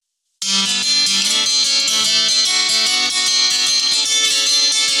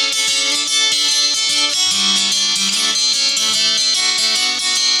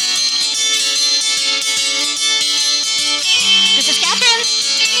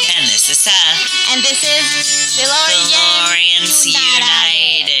is Valorians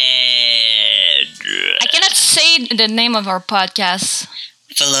United. I cannot say the name of our podcast.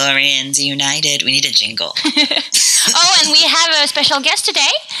 Valorians United. We need a jingle. Oh, and we have a special guest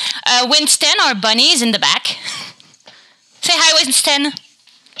today. Winston, our bunny, is in the back. Say hi, Winston.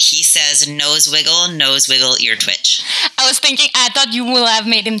 He says, nose wiggle, ear twitch. I thought you will have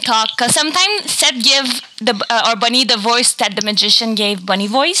made him talk, because sometimes Seth give our bunny the voice that the magician gave bunny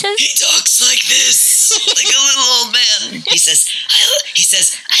voices. He talks like this, like a little old man. He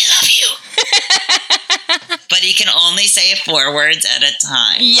says, I love you. But he can only say 4 words at a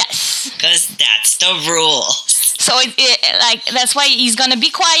time. Yes. Because that's the rule. So that's why he's gonna be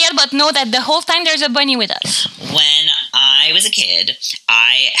quiet, but know that the whole time there's a bunny with us. When I was a kid,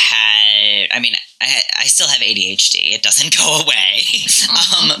 I still have ADHD. It doesn't go away.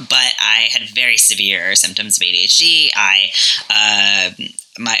 But I had very severe symptoms of ADHD.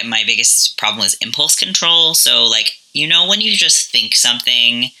 My biggest problem was impulse control. So, when you just think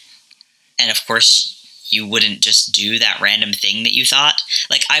something, and of course you wouldn't just do that random thing that you thought.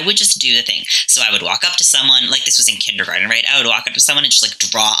 I would just do the thing. So I would walk up to someone, this was in kindergarten, right? I would walk up to someone and just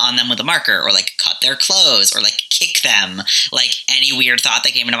draw on them with a marker, or cut their clothes, or kick them. Any weird thought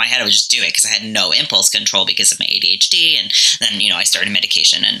that came into my head, I would just do it because I had no impulse control because of my ADHD. And then, I started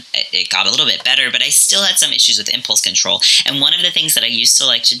medication and it got a little bit better, but I still had some issues with impulse control. And one of the things that I used to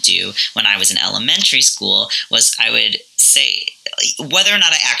like to do when I was in elementary school was I would say, whether or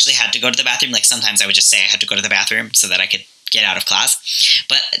not I actually had to go to the bathroom, sometimes I would just say I had to go to the bathroom so that I could get out of class.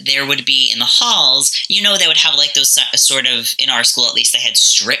 But there would be in the halls, they would have those sort of, in our school at least, they had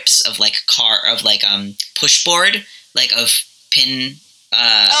strips of push board, of pin.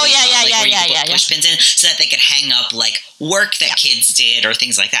 Push pins in so that they could hang up work that kids did or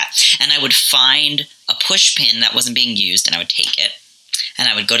things like that. And I would find a push pin that wasn't being used and I would take it. And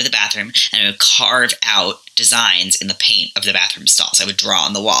I would go to the bathroom and I would carve out designs in the paint of the bathroom stalls. I would draw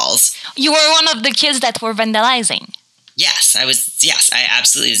on the walls. You were one of the kids that were vandalizing. Yes, I was. Yes, I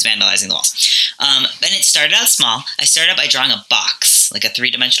absolutely was vandalizing the walls. And it started out small. I started out by drawing a box, a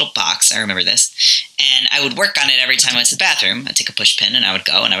 3-dimensional box. I remember this. And I would work on it every time I went to the bathroom. I'd take a push pin and I would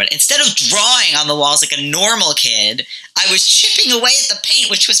go and instead of drawing on the walls like a normal kid, I was chipping away at the paint,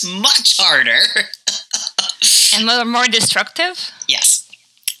 which was much harder. And more destructive? Yes.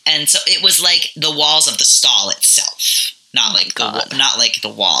 And so it was the walls of the stall itself, not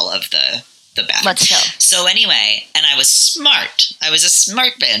the wall of the bathroom. Let's go. So anyway, and I was smart. I was a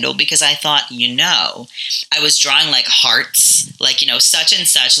smart vandal because I thought, I was drawing hearts, such and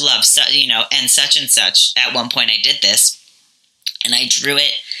such love, and such. At one point I did this, and I drew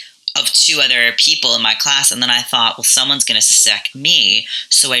it of 2 other people in my class, and then I thought, well, someone's going to suspect me,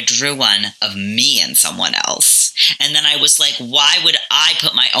 so I drew one of me and someone else. And then I was like, why would I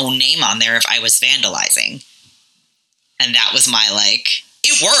put my own name on there if I was vandalizing? And that was my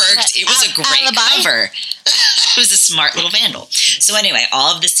it worked. It was a great cover. It was a smart little vandal. So anyway,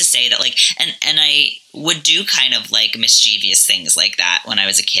 all of this to say that and I would do kind of mischievous things like that when I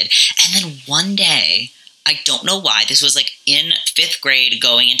was a kid. And then one day, I don't know why, this was in 5th grade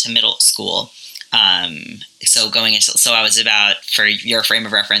going into middle school. So I was about, for your frame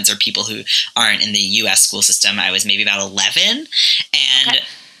of reference or people who aren't in the U.S. school system, I was maybe about 11. And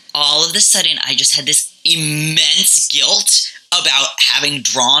all of a sudden, I just had this immense guilt about having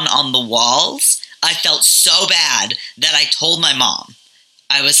drawn on the walls. I felt so bad that I told my mom.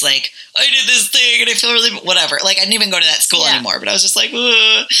 I was like, I did this thing and I feel really, whatever. I didn't even go to that school anymore, but I was just like,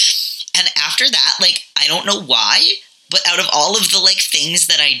 ugh. And after that, I don't know why, but out of all of the things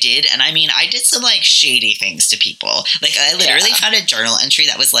that I did, and I did some shady things to people. I literally found a journal entry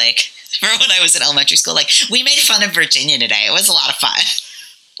that was remember when I was in elementary school, we made fun of Virginia today. It was a lot of fun.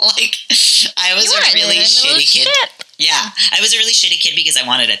 I was a really shitty kid. Yeah, I was a really shitty kid because I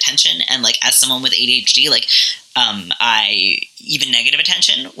wanted attention, and as someone with ADHD, even negative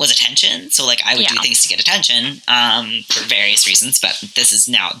attention was attention. So I would do things to get attention for various reasons, but this is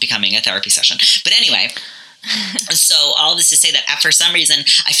now becoming a therapy session. But anyway, so all this to say that for some reason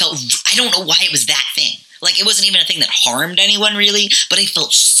I don't know why it was that thing. It wasn't even a thing that harmed anyone really, but I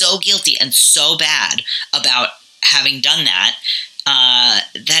felt so guilty and so bad about having done that.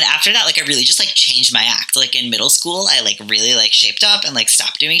 That after that, I really just changed my act. In middle school, I really shaped up and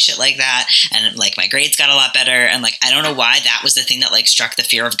stopped doing shit like that. And my grades got a lot better. And I don't know why that was the thing that struck the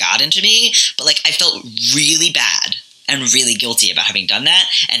fear of God into me. But I felt really bad and really guilty about having done that.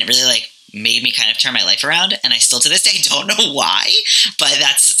 And it really made me kind of turn my life around. And I still to this day don't know why. But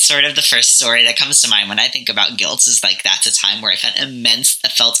that's sort of the first story that comes to mind when I think about guilt, is that's a time where I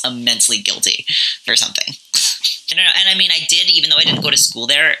felt immensely guilty for something. I don't know. And I mean, I did, even though I didn't go to school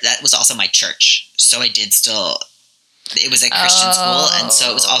there, that was also my church. So I did still, it was a Christian school. And so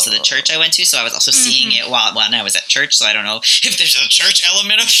it was also the church I went to. So I was also seeing it while I was at church. So I don't know if there's a church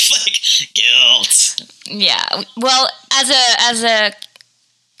element of like guilt. Yeah. Well,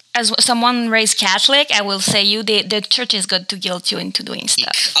 as someone raised Catholic, I will say the church is good to guilt you into doing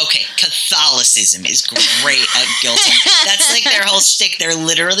stuff. Okay, Catholicism is great at guilting. That's like their whole shtick. They're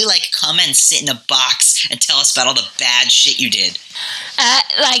literally like, come and sit in a box and tell us about all the bad shit you did.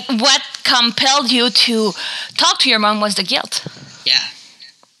 Like, what compelled you to talk to your mom was the guilt. Yeah,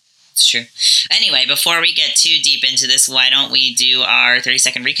 it's true. Anyway, before we get too deep into this, why don't we do our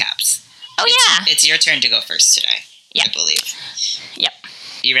 30-second recaps? Oh, yeah. It's your turn to go first today, Yep. I believe. Yep.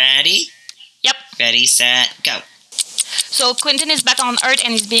 You ready? Yep. Ready, set, go. So Quentin is back on Earth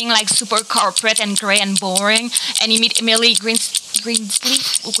and he's being like super corporate and gray and boring. And he meet Emily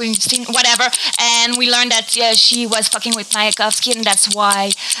Greenstein, whatever. And we learned that she was fucking with Mayakovsky, and that's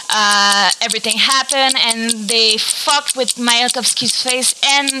why everything happened. And they fucked with Mayakovsky's face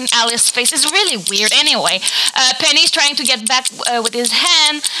and Alice's face. It's really weird. Anyway, Penny's trying to get back with his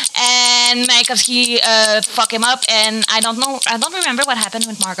hand, and Mayakovsky fuck him up. And I don't remember what happened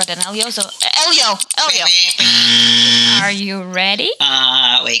with Margot and Elio. So Elio. Are you ready?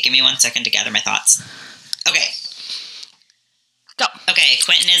 Wait, give me 1 second to gather my thoughts. Okay. Go. Okay,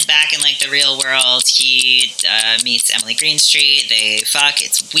 Quentin is back in like the real world. He meets Emily Greenstreet. They fuck.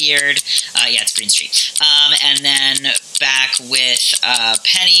 It's weird. Yeah, it's Greenstreet. And then back with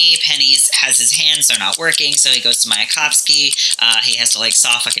Penny. Penny has his hands; they're not working, so he goes to Mayakovsky. He has to like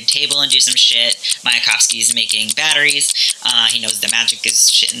saw a fucking table and do some shit. Mayakovsky's making batteries. He knows the magic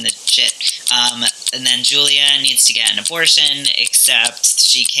is shit in the shit. And then Julia needs to get an abortion, except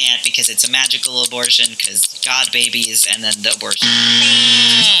she can't because it's a magical abortion because God babies, and then the abortion.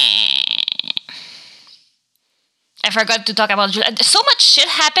 I forgot to talk about Julia. So much shit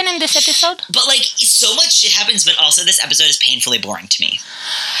happened in this episode. But like, so much shit happens, but also this episode is painfully boring to me.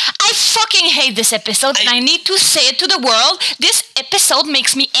 I fucking hate this episode, and I need to say it to the world. This episode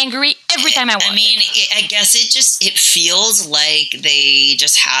makes me angry every time I watch it. I mean, I guess it feels like they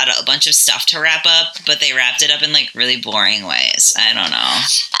just had a bunch of stuff to wrap up, but they wrapped it up in like really boring ways. I don't know.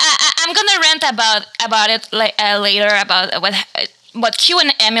 I'm gonna rant about it later about what Q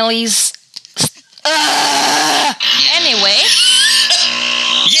and Emily's. Anyway.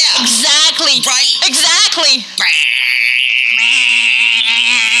 Yeah. Exactly. Right. Exactly.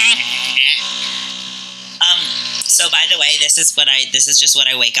 So by the way, this is just what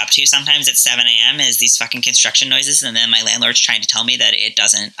I wake up to sometimes at 7 a.m. is these fucking construction noises, and then my landlord's trying to tell me that it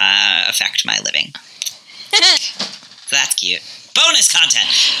doesn't affect my living. So that's cute. Bonus content.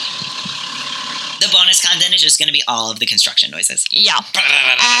 The bonus content is just going to be all of the construction noises. Yeah.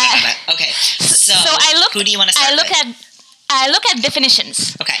 Okay. So who do you want to start with? I look at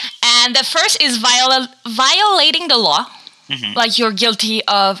definitions. Okay. And the first is violating the law. Mm-hmm. Like you're guilty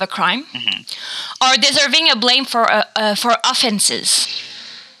of a crime, mm-hmm. or deserving a blame for offenses.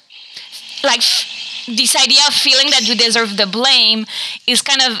 Like this idea of feeling that you deserve the blame is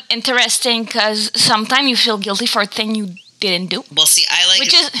kind of interesting because sometimes you feel guilty for a thing you didn't do. Well, see, I like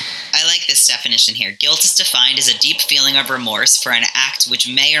this definition here. Guilt is defined as a deep feeling of remorse for an act which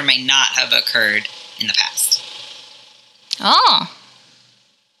may or may not have occurred in the past. Oh.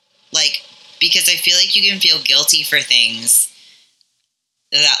 Like, because I feel like you can feel guilty for things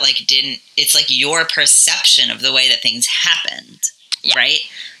that, like, didn't... It's, like, your perception of the way that things happened, yeah. Right?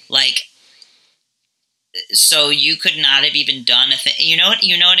 Like, so you could not have even done a thing... You know what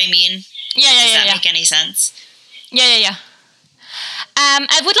I mean? Yeah, Does that make any sense? Yeah.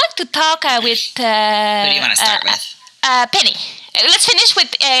 I would like to talk with... Who do you want to start with? Penny. Let's finish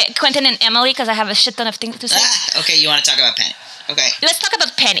with Quentin and Emily, because I have a shit ton of things to say. Okay, you want to talk about Penny. Okay. Let's talk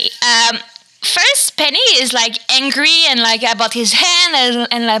about Penny. First, Penny is like angry and like about his hand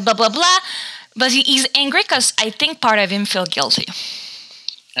and like blah blah blah, but he's angry because I think part of him feels guilty.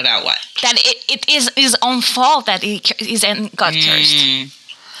 About what? That it is his own fault that his end got cursed,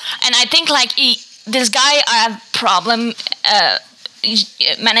 and I think like this guy have problem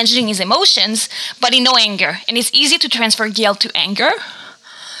managing his emotions, but in no anger, and it's easy to transfer guilt to anger.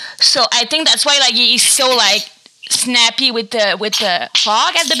 So I think that's why like he's so like snappy with the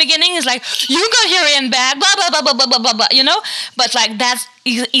Fog at the beginning. Is like, you got here in bad, blah blah blah blah blah blah blah blah, you know. But like that's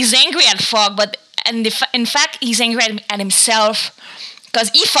he's angry at Fog, but in fact he's angry at himself because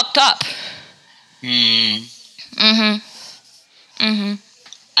he fucked up. I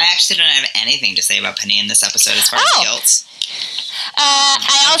actually don't have anything to say about Penny in this episode as far as guilt.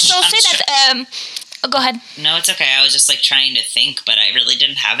 I also say that. Go ahead. No, it's okay. I was just like trying to think, but I really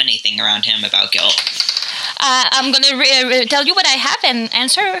didn't have anything around him about guilt. I'm gonna tell you what I have and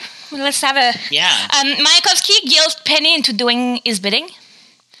answer. Let's have a Yeah. Mayakovsky guilt Penny into doing his bidding.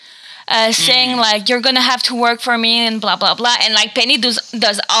 Saying like you're gonna have to work for me and blah blah blah, and like Penny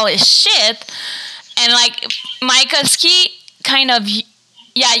does all his shit, and like Mayakovsky kind of he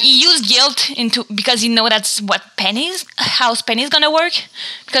used guilt into because he know that's how Penny's gonna work,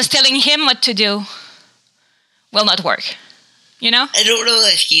 because telling him what to do will not work. You know? I don't know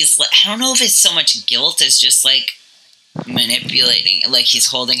I don't know if it's so much guilt as just like manipulating, like he's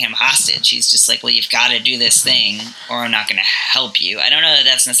holding him hostage. He's just like, well, you've got to do this thing or I'm not going to help you. I don't know that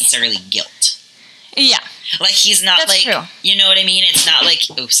that's necessarily guilt. Yeah. Like he's not that's true. You know what I mean? It's not like,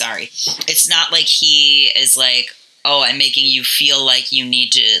 oh, sorry. It's not like he is like, oh, I'm making you feel like you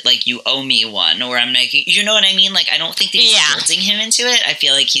need to, like you owe me one, or I'm making, you know what I mean? Like, I don't think that he's guilting him into it. I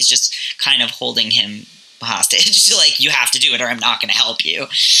feel like he's just kind of holding him hostage to like, you have to do it or I'm not going to help you.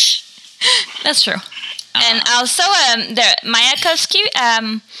 That's true. And also, Mayakovsky,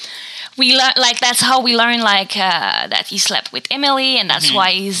 we like that's how we learn like that he slept with Emily, and that's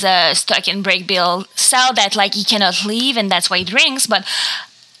why he's stuck in Breakbill cell. That like he cannot leave, and that's why he drinks. But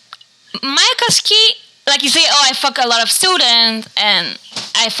Mayakovsky, like you say, oh, I fuck a lot of students, and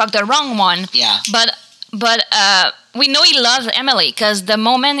I fucked the wrong one. Yeah. But we know he loves Emily because the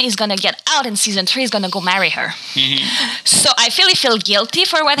moment he's gonna get out in season 3, he's gonna go marry her. So I feel guilty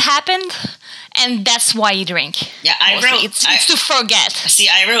for what happened. And that's why you drink. Yeah, I wrote... It's to forget. See,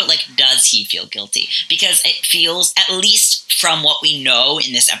 I wrote, like, does he feel guilty? Because it feels, at least from what we know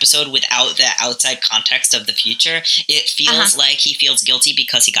in this episode without the outside context of the future, it feels like he feels guilty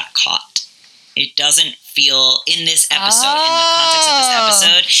because he got caught. It doesn't feel, in this episode, in the context of this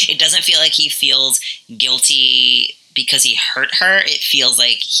episode, it doesn't feel like he feels guilty because he hurt her. It feels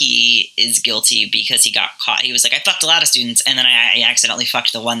like he is guilty because he got caught. He was like, I fucked a lot of students, and then I accidentally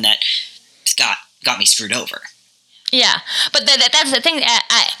fucked the one that got me screwed over. Yeah, but that's the thing.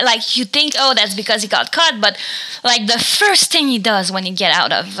 Like you think, oh, that's because he got caught, but like the first thing he does when he get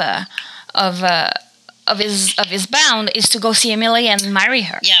out of his bound is to go see Emily and marry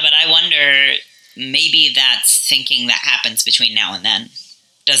her. Yeah, but I wonder, maybe that's thinking that happens between now and then.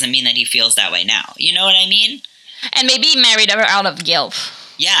 Doesn't mean that he feels that way now. You know what I mean? And maybe he married her out of guilt.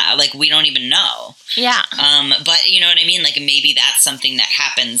 Yeah, like we don't even know. Yeah. But you know what I mean? Like maybe that's something that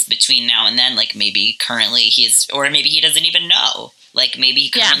happens between now and then. Like maybe currently or maybe he doesn't even know. Like maybe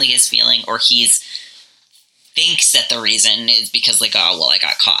he currently is feeling, or thinks that the reason is because like, oh, well, I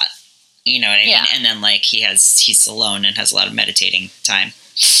got caught. You know what I mean? And then like he's alone and has a lot of meditating time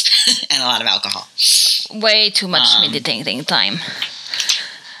and a lot of alcohol. Way too much meditating time.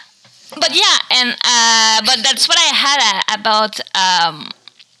 But yeah, and but that's what I had about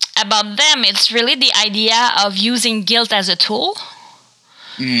them. It's really the idea of using guilt as a tool.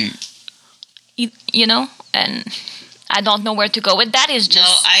 You know, and I don't know where to go with that. Is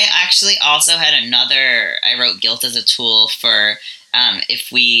just no. I actually also had I wrote guilt as a tool for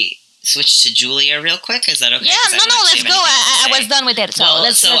if we switch to Julia real quick. Is that okay? Yeah, no, let's go. I was done with it. So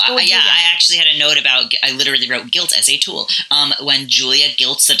let's go with Julia. I actually had a note about. I literally wrote guilt as a tool. When Julia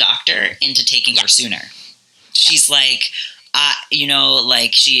guilts the doctor into taking her sooner, she's like. You know,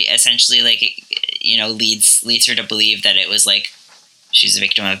 like she essentially, like, you know, leads her to believe that it was like she's a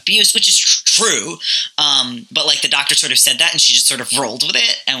victim of abuse, which is true. But like the doctor sort of said that, and she just sort of rolled with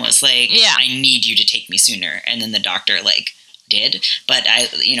it and was like, I need you to take me sooner. And then the doctor like did. But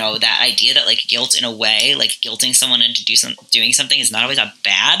that idea that like guilt in a way, like guilting someone into doing something is not always a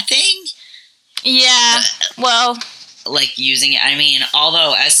bad thing. Yeah. Well, like using it. I mean,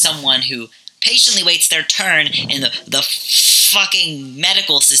 although as someone who patiently waits their turn in the fucking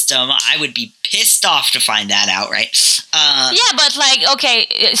medical system, I would be pissed off to find that out, right? Yeah, but like, okay,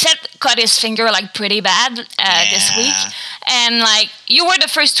 Seth cut his finger like pretty bad this week, and like you were the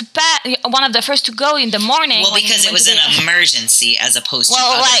first to one of the first to go in the morning. Well, because it was an emergency as opposed to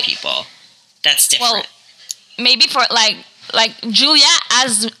other people. That's different. Well, maybe for like Julia,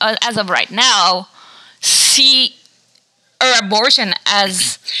 as of right now, see her abortion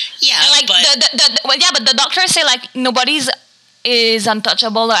as but the doctors say like nobody's is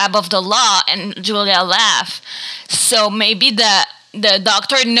untouchable or above the law, and Julia laughed. So maybe the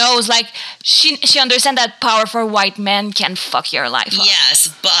doctor knows, like she understands that powerful white men can fuck your life up. Yes,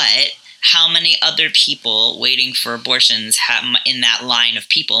 but how many other people waiting for abortions in that line of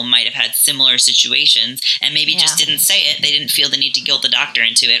people might have had similar situations and maybe just didn't say it. They didn't feel the need to guilt the doctor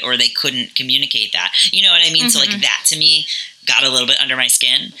into it, or they couldn't communicate that. You know what I mean? So like that to me got a little bit under my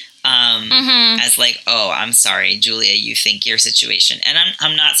skin. As like, oh, I'm sorry, Julia, you think your situation, and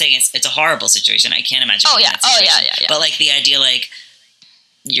I'm not saying it's a horrible situation. I can't imagine. Yeah. But like the idea, like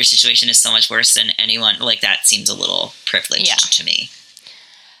your situation is so much worse than anyone. Like, that seems a little privileged to me.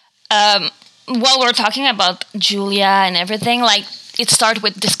 While we're talking about Julia and everything, like, it started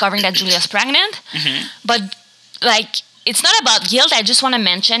with discovering that Julia's pregnant. But, like, it's not about guilt. I just want to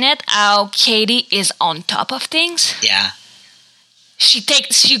mention it, how Katie is on top of things. Yeah.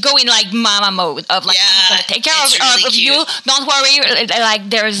 She go in like mama mode of like, I'm gonna take care of you. Don't worry. Like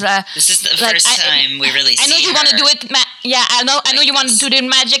there's a. This is the first time we really. I know you want to do it. I know you want to do it in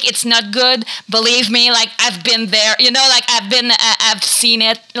magic. It's not good. Believe me. Like I've been there. You know, like I've seen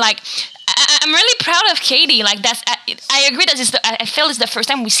it. Like I'm really proud of Katie. Like that's. I agree that I feel it's the first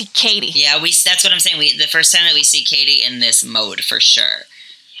time we see Katie. Yeah, that's what I'm saying. The first time that we see Katie in this mode for sure.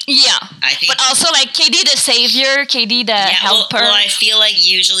 Yeah, I think, but also like Katie the savior, Katie the helper. Well, I feel like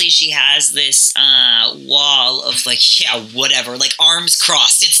usually she has this wall of like, whatever, like arms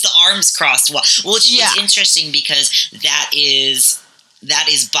crossed. It's the arms crossed wall, which is interesting because that is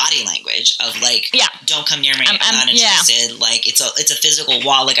body language of like, don't come near me, I'm not interested. Like it's a physical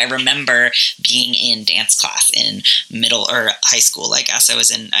wall. Like I remember being in dance class in middle or high school. Like as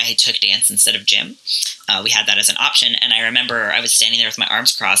I took dance instead of gym. We had that as an option, and I remember I was standing there with my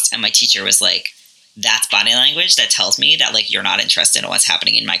arms crossed, and my teacher was like, that's body language that tells me that like you're not interested in what's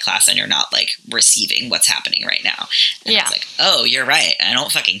happening in my class and you're not like receiving what's happening right now. And I was like, oh, you're right. I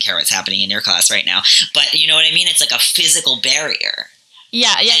don't fucking care what's happening in your class right now. But you know what I mean? It's like a physical barrier.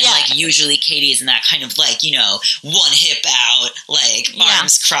 Yeah. Like usually Katie is in that kind of like, you know, one hip out, like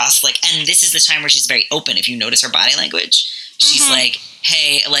arms crossed, like, and this is the time where she's very open. If you notice her body language, she's like,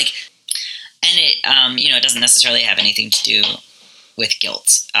 hey, like, and it, it doesn't necessarily have anything to do with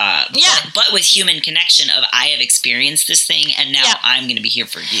guilt. But with human connection of I have experienced this thing and now I'm going to be here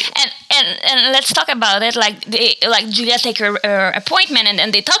for you. And let's talk about it. Like Julia take her appointment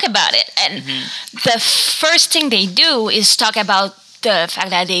and they talk about it. And the first thing they do is talk about the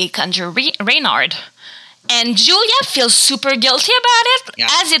fact that they conjure Reynard. And Julia feels super guilty about it,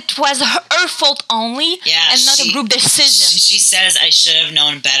 as it was her fault only, and not a group decision. She says, I should have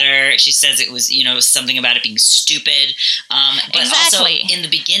known better. She says it was, something about it being stupid. But also, in the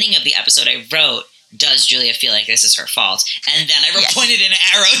beginning of the episode, I wrote, does Julia feel like this is her fault? And then I pointed an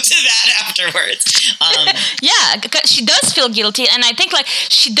arrow to that afterwards. Because she does feel guilty, and I think like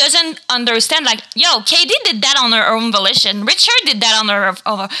she doesn't understand. Like, Katie did that on her own volition. Richard did that on her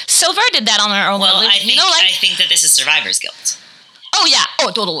own. Silver did that on her own volition. I think that this is survivor's guilt. Oh yeah!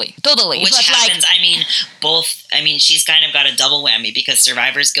 Oh, totally. Which happens. She's kind of got a double whammy because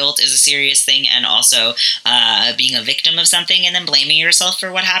survivor's guilt is a serious thing, and also being a victim of something and then blaming yourself for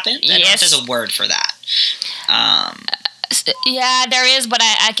what happened. I don't know if there's a word for that. There is, but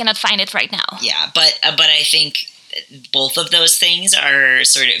I cannot find it right now. Yeah, but I think both of those things are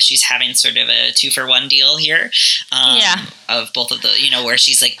she's having sort of a 2-for-1 deal here. Of both of the, where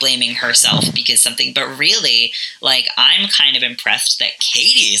she's like blaming herself because something, but really, like, I'm kind of impressed that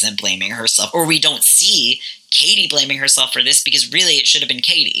Katie isn't blaming herself, or we don't see Katie blaming herself for this because really it should have been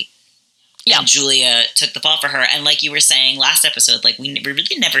Katie. Yeah. And Julia took the fall for her. And like you were saying last episode, like we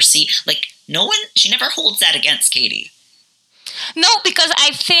really never see, like, she never holds that against Katie. No, because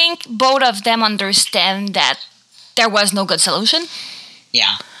I think both of them understand that there was no good solution.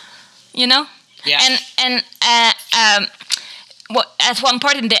 Yeah. Yeah. And at one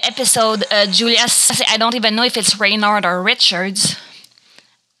part in the episode, Julia says, I don't even know if it's Reynard or Richards.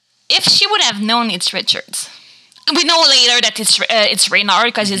 If she would have known it's Richards. We know later that it's Reynard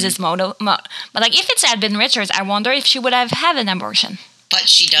because it's his motto. But like, if it had been Richards, I wonder if she would have had an abortion. But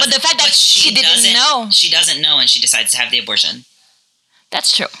she doesn't. But the fact that she didn't know. She doesn't know, and she decides to have the abortion.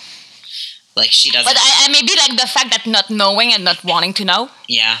 That's true. Like, she doesn't. But I maybe like the fact that not knowing and not wanting to know.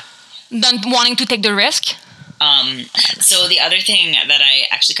 Yeah. Not wanting to take the risk. So the other thing that I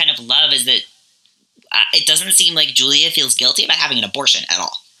actually kind of love is that it doesn't seem like Julia feels guilty about having an abortion at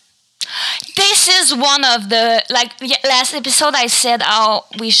all. This is one of the, last episode I said how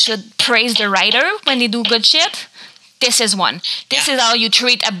we should praise the writer when they do good shit. This is one. This is how you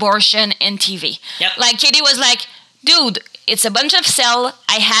treat abortion in TV. Yep. Like, Katie was like, dude, it's a bunch of cell.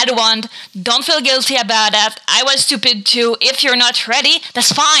 I had one. Don't feel guilty about that. I was stupid too. If you're not ready,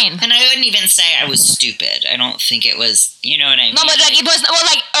 that's fine. And I wouldn't even say I was stupid. I don't think it was, you know what I mean? No, but like it was,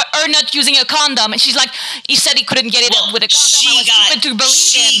 her not using a condom. And she's like, he said he couldn't get it up with a condom. I was stupid to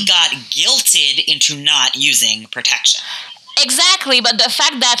believe him. She got guilted into not using protection. Exactly, but the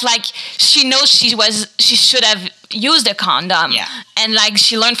fact that like she knows she should have used a condom, and like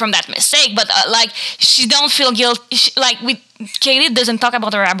she learned from that mistake, but like she don't feel guilt. Katie doesn't talk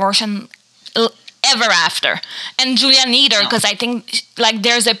about her abortion ever after, and Julia neither, because I think like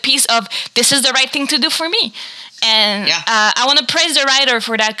there's a piece of this is the right thing to do for me, And I want to praise the writer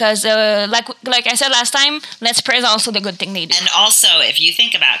for that because, like I said last time, let's praise also the good thing they do. And also, if you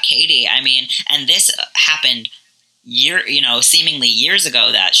think about Katie, I mean, and this happened seemingly years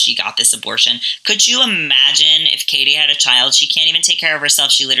ago that she got this abortion. Could you imagine if Katie had a child? She can't even take care of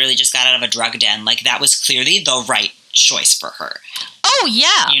herself. She literally just got out of a drug den. Like, that was clearly the right choice for her. Oh,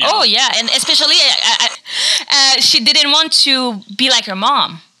 yeah. You know? Oh, yeah. And especially, she didn't want to be like her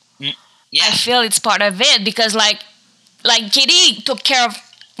mom. Yeah. I feel it's part of it because, like Katie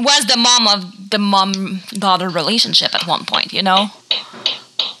was the mom of the mom-daughter relationship at one point, you know?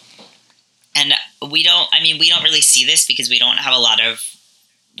 And we don't really see this because we don't have a lot of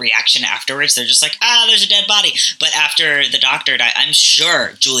reaction afterwards. They're just like, there's a dead body. But after the doctor died, I'm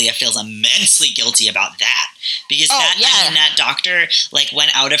sure Julia feels immensely guilty about that. Because that doctor, like,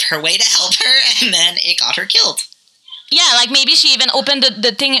 went out of her way to help her, and then it got her killed. Yeah, like maybe she even opened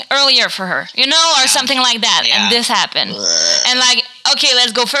the thing earlier for her, you know, or something like that. Yeah. And this happened. And like, okay,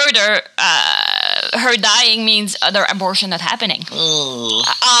 let's go further. Her dying means other abortion not happening.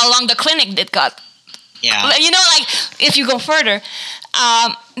 Along the clinic it got. Yeah. You know, like, if you go further,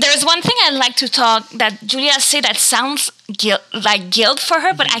 there's one thing I'd like to talk that Julia said that sounds guilt for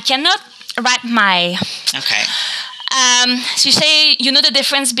her, but I cannot wrap my... Okay. She say, you know the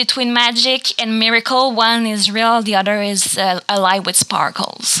difference between magic and miracle? One is real, the other is a lie with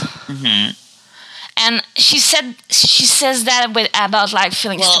sparkles. Mm-hmm. And she says that about like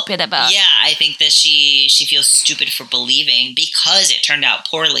feeling stupid about. Yeah, I think that she feels stupid for believing because it turned out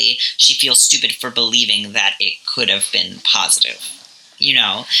poorly. She feels stupid for believing that it could have been positive. You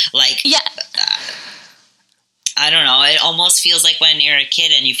know, like I don't know. It almost feels like when you're a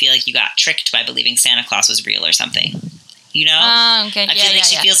kid and you feel like you got tricked by believing Santa Claus was real or something. You know? Okay. I feel like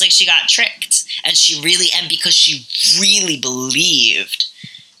she feels like she got tricked. And because she really believed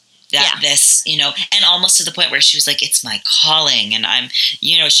that this, you know, and almost to the point where she was like, it's my calling. And I'm,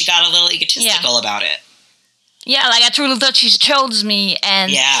 you know, she got a little egotistical about it. Yeah, like I truly thought she chose me.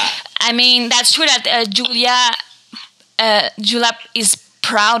 And I mean, that's true that Julia is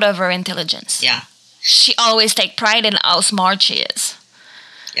proud of her intelligence. Yeah. She always takes pride in how smart she is.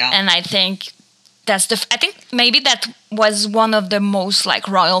 Yeah. And I think I think maybe that was one of the most like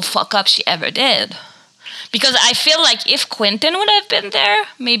royal fuck-ups she ever did. Because I feel like if Quentin would have been there,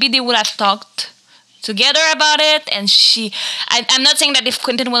 maybe they would have talked together about it. And I'm not saying that if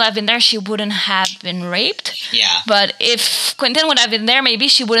Quentin would have been there, she wouldn't have been raped. Yeah. But if Quentin would have been there, maybe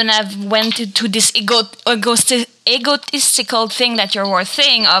she wouldn't have went to this egotistical thing that you were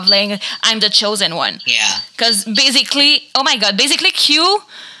saying of like, I'm the chosen one. Yeah. Because basically Q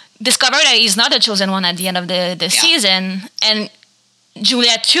discovered that he's not the chosen one at the end of the season. And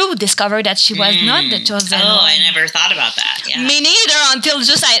Julia too discovered that she was not the chosen one. I never thought about that. Yeah. Me neither until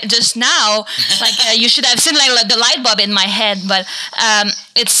just now. Like you should have seen like the light bulb in my head. But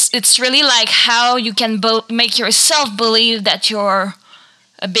it's really like how you can make yourself believe that you're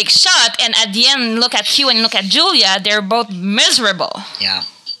a big shot, and at the end look at Q and look at Julia. They're both miserable. Yeah.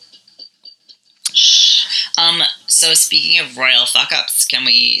 So speaking of royal fuck-ups, can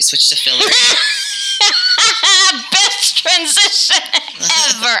we switch to filler? Best transition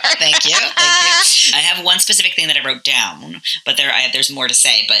ever. Thank you. I have one specific thing that I wrote down, but there's more to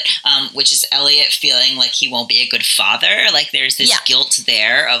say. But which is Elliot feeling like he won't be a good father. Like there's this guilt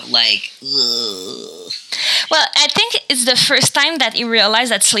there of like, ugh. Well, I think it's the first time that he realized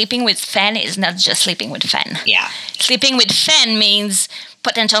that sleeping with Fen is not just sleeping with Fen. Yeah. Sleeping with Fen means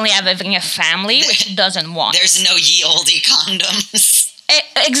potentially having a family, which he doesn't want. There's no ye olde condoms.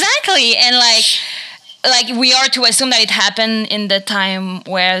 Exactly, and like we are to assume that it happened in the time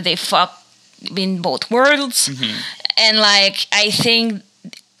where they fucked in both worlds, and like I think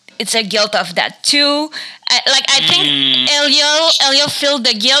it's a guilt of that too. I think Elio felt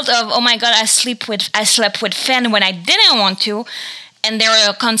the guilt of, oh my god, I slept with Fen when I didn't want to, and there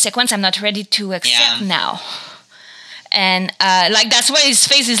are a consequence I'm not ready to accept now. And like that's why his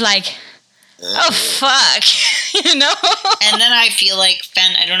face is like, oh fuck, you know. And then I feel like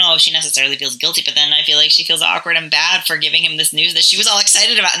Fen, I don't know if she necessarily feels guilty, but then I feel like she feels awkward and bad for giving him this news that she was all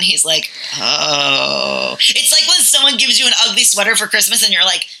excited about, and he's like, oh. It's like when someone gives you an ugly sweater for Christmas and you're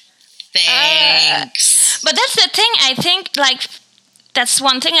like, thanks. But that's the thing. I think like that's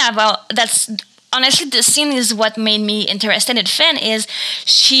one thing about that's. Honestly, the scene is what made me interested in Fen. Is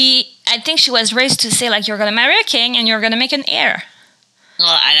I think she was raised to say like, you're gonna marry a king and you're gonna make an heir.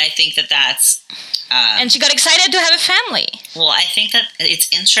 Well, and I think that's... and she got excited to have a family. Well, I think that it's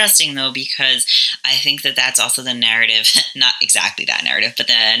interesting, though, because I think that that's also the narrative, not exactly that narrative, but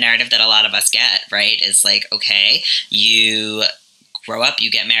the narrative that a lot of us get, right? Is like, okay, you grow up, you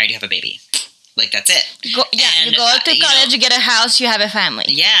get married, you have a baby. Like, that's it. You go to college, you get a house, you have a family.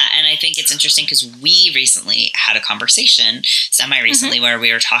 Yeah, and I think it's interesting because we recently had a conversation, semi-recently, where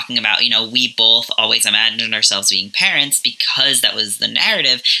we were talking about, we both always imagined ourselves being parents because that was the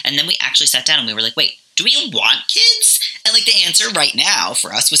narrative, and then we actually sat down and we were like, wait, do we want kids? And, like, the answer right now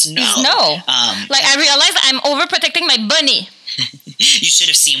for us was no. No. I realized I'm overprotecting my bunny. You should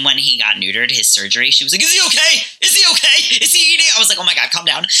have seen when he got neutered, his surgery. She was like, is he okay? Is he okay? Is he eating? I was like, oh my God, calm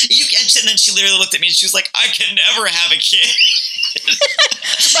down. And then she literally looked at me and she was like, I can never have a kid.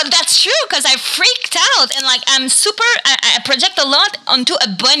 But that's true, because I freaked out and I project a lot onto a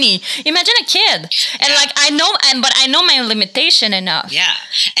bunny. Imagine a kid. And I know my limitation enough. Yeah.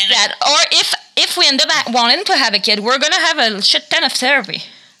 And if we end up wanting to have a kid, we're going to have a shit ton of therapy.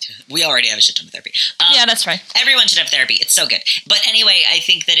 We already have a shit ton of therapy. Yeah, that's right. Everyone should have therapy. It's so good. But anyway, I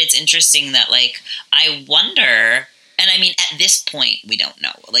think that it's interesting that, I wonder, and I mean, at this point, we don't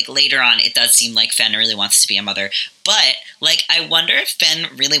know. Later on, it does seem like Fen really wants to be a mother. But, I wonder if Fen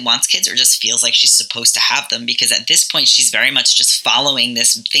really wants kids or just feels like she's supposed to have them, because at this point, she's very much just following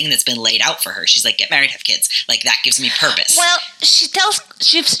this thing that's been laid out for her. She's like, get married, have kids. That gives me purpose. Well, she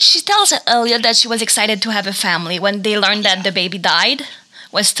tells Elliot that she was excited to have a family when they learned that the baby died.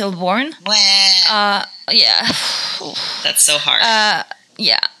 Was stillborn. Yeah. That's so hard.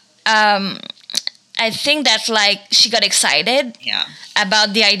 Yeah. I think that she got excited. Yeah.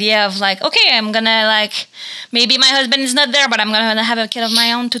 About the idea of okay, I'm gonna maybe my husband is not there, but I'm gonna have a kid of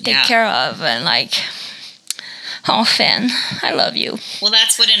my own to take care of, and oh, Finn, I love you. Well,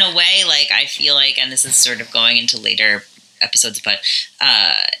 that's what, in a way, I feel like, and this is sort of going into later episodes, but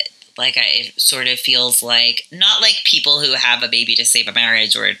it sort of feels like, not like people who have a baby to save a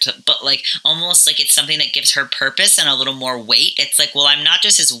marriage, but almost like it's something that gives her purpose and a little more weight. It's well, I'm not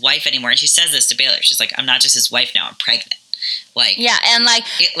just his wife anymore. And she says this to Baylor. She's like, I'm not just his wife now, I'm pregnant. Yeah, and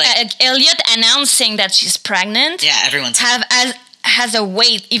Elliot announcing that she's pregnant. Yeah, everyone's has a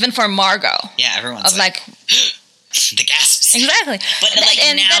weight even for Margot. Yeah, everyone's of the gasps. Exactly. But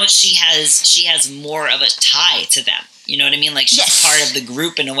now she has more of a tie to them. You know what I mean? She's part of the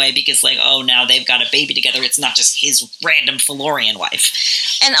group in a way, because now they've got a baby together. It's not just his random Felurian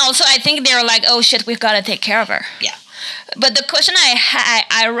wife. And also, I think they're oh shit, we've got to take care of her. Yeah. But the question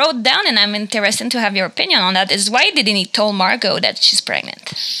I wrote down, and I'm interested to have your opinion on that, is why didn't he tell Margot that she's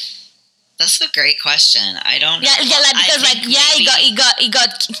pregnant? That's a great question. I don't know. Because he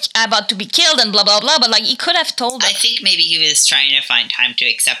got about to be killed and blah blah blah, but he could have told her. I think maybe he was trying to find time to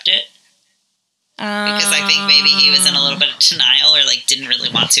accept it. Because I think maybe he was in a little bit of denial, or didn't really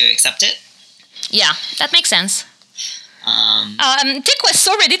want to accept it. Yeah, that makes sense. Tick was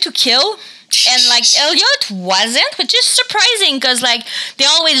so ready to kill, and Elliot wasn't, which is surprising, because they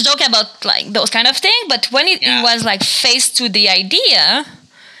always joke about those kind of things, but when he was faced to the idea,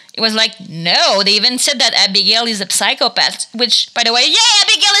 it was no. They even said that Abigail is a psychopath, which, by the way,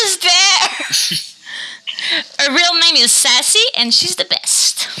 Abigail is there. Her real name is Sassy, and she's the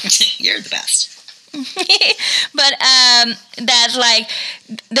best. You're the best. But that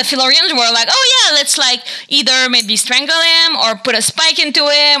the Felurians were oh yeah, let's either maybe strangle him or put a spike into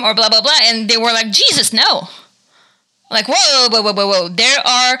him or blah blah blah, and they were Jesus, no. Whoa. There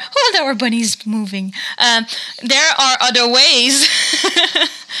are bunnies moving. There are other ways.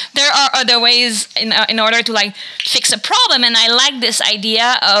 There are other ways in order to fix a problem, and I like this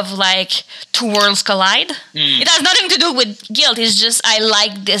idea of two worlds collide. It has nothing to do with guilt. It's just I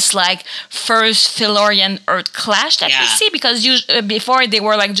like this first Felurian Earth clash that we see, because before they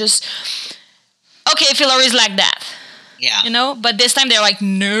were just okay, Filori is like that. Yeah. But this time they're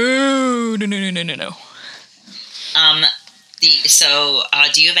no.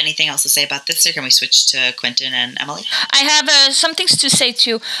 Do you have anything else to say about this, or can we switch to Quentin and Emily? I have some things to say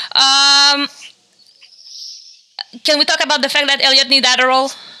too. Can we talk about the fact that Elliot needs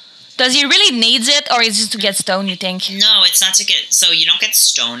Adderall? Does he really needs it, or is it to get stoned, you think? No, it's not to get... So you don't get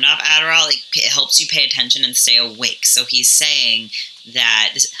stoned off Adderall. It helps you pay attention and stay awake. So he's saying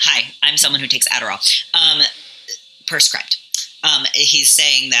that... Hi, I'm someone who takes Adderall. Prescribed. He's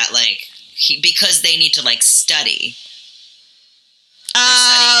saying that, because they need to, study... They're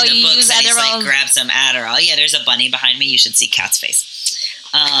studying the books, and he's grab some Adderall. Yeah, there's a bunny behind me. You should see Kat's face.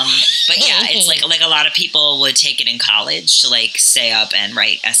 But yeah, it's like a lot of people would take it in college to stay up and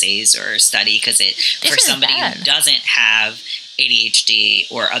write essays or study, because for somebody who doesn't have ADHD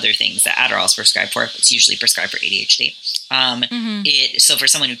or other things that Adderall is prescribed for, it's usually prescribed for ADHD. So for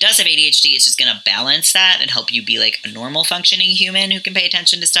someone who does have ADHD, it's just going to balance that and help you be a normal functioning human who can pay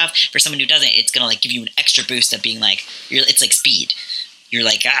attention to stuff. For someone who doesn't, it's going to give you an extra boost of being it's speed. you're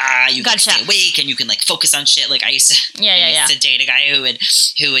like, you can Gotcha. stay awake and you can like focus on shit. Like I used to, Yeah, I used to date a guy who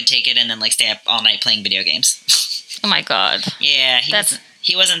would take it and then like stay up all night playing video games. Oh my god. Yeah, That's-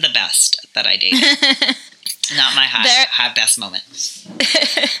 he wasn't the best that I dated. Not my high best moment. Look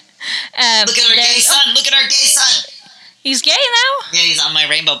at our gay son. Look at our gay son. He's gay now? Yeah, he's on my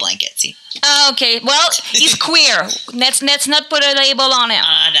rainbow blanket. See? Oh, okay. Well, he's queer. Let's not put a label on him.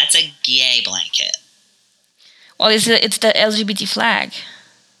 That's a gay blanket. Well, it's the LGBT flag.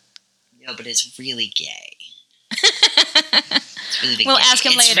 No, but it's really gay. It's really the We'll gay. ask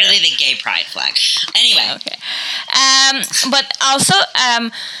him It's later. really the gay pride flag. Anyway. Okay. But also,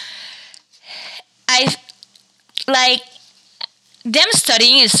 I like them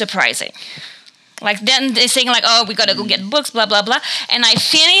studying is surprising. Like then they're saying like, oh, we gotta go get books, blah blah blah, and I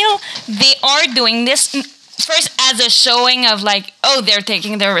feel they are doing this first as a showing of like, oh, they're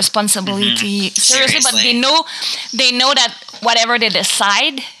taking their responsibility seriously, but they know that whatever they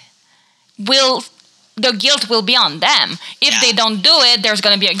decide the guilt will be on them. If they don't do it, there's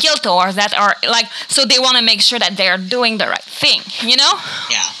gonna be a guilt or that, or like, so they want to make sure that they're doing the right thing, you know?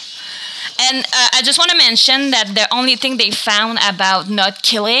 Yeah. And I just want to mention that the only thing they found about not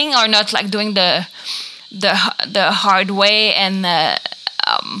killing or not like doing the hard way and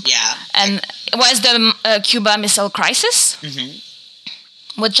was the Cuba Missile Crisis,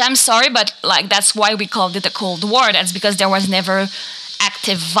 which I'm sorry, but like that's why we called it a Cold War. That's because there was never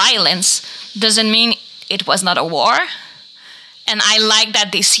active violence. Doesn't mean it was not a war. And I like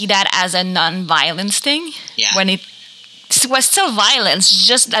that they see that as a non-violence thing. Yeah. When it was still violence,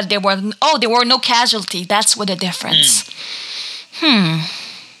 just that there were no casualty. That's what the difference.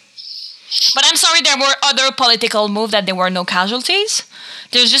 But I'm sorry, there were other political moves that there were no casualties.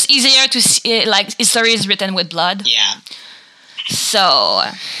 It was just easier to see, like, history is written with blood. Yeah. So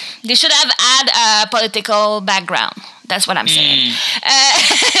they should have had a political background. That's what I'm saying.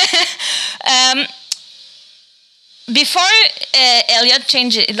 Before Elliot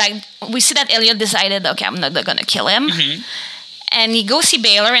changed it, like we see that Elliot decided, okay, I'm not gonna kill him, and he goes see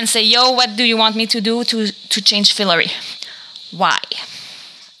Baylor and say, "Yo, what do you want me to do to change Fillory? Why?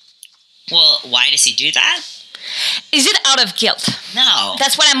 Well, why does he do that? Is it out of guilt? No.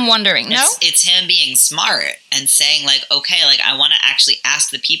 That's what I'm wondering. No, it's him being smart and saying like, okay, like I want to actually ask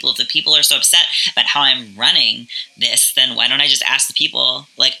the people. If the people are so upset about how I'm running this, then why don't I just ask the people?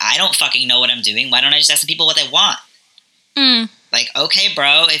 Like, I don't fucking know what I'm doing. Why don't I just ask the people what they want? Like, okay,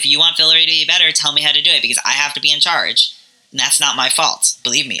 bro, if you want Fillory to be better, tell me how to do it because I have to be in charge. And that's not my fault.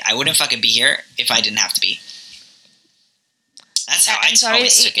 Believe me, I wouldn't fucking be here if I didn't have to be. That's how I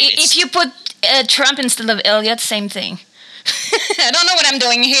always took it. If you put Trump instead of Elliot, same thing. I don't know what I'm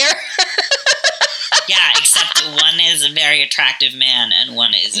doing here. Yeah, except one is a very attractive man and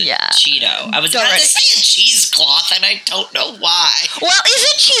one is a Cheeto. I was about to say a cheesecloth and I don't know why. Well,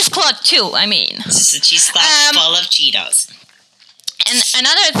 it's a cheesecloth too, I mean. It's just a cheesecloth full of Cheetos. And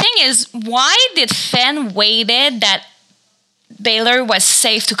another thing is, why did Fenn waited that Baylor was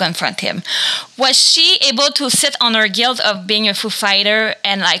safe to confront him? Was she able to sit on her guilt of being a Foo Fighter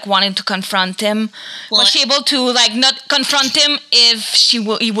and like wanting to confront him? Was she able to like not confront him if he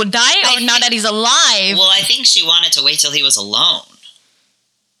would die, or now that he's alive? Well, I think she wanted to wait till he was alone.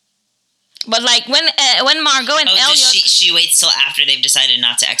 But like when Margot and Elliot, she waits till after they've decided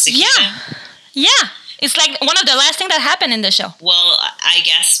not to execute him? Yeah. It's like one of the last things that happened in the show. Well, I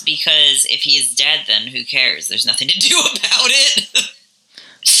guess because if he is dead, then who cares? There's nothing to do about it.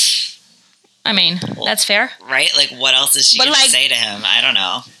 I mean, that's fair. Right? Like, what else is she going to say to him? I don't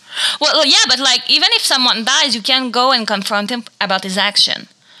know. Well, yeah, but like, even if someone dies, you can go and confront him about his action.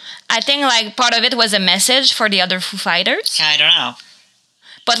 I think like part of it was a message for the other Foo Fighters. I don't know.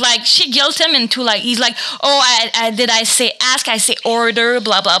 But like, she guilted him into like, he's like, oh, I say ask, I say order,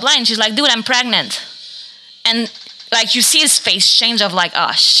 blah, blah, blah. And she's like, dude, I'm pregnant. And like you see his face change of like,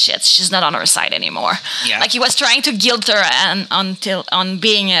 oh shit, she's not on her side anymore. Yeah. Like he was trying to guilt her on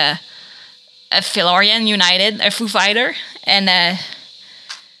being a Fillorian United, a Foo Fighter, and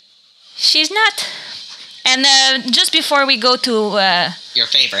she's not. And just before we go to your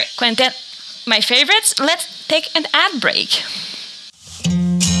favorite, Quentin, my favorites, let's take an ad break.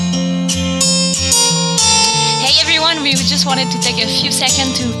 Hey everyone, we just wanted to take a few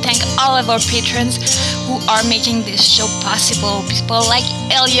seconds to thank all of our patrons who are making this show possible. People like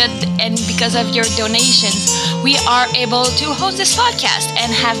Elliot, and because of your donations, we are able to host this podcast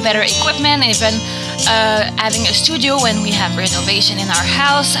and have better equipment, even having a studio when we have renovation in our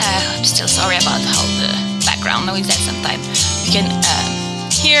house. I'm still sorry about all the background noise that sometimes you can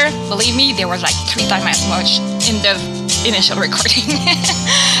here. Believe me, there was like 3 times as much in the initial recording.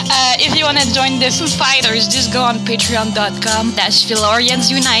 If you want to join the Foo Fighters, just go on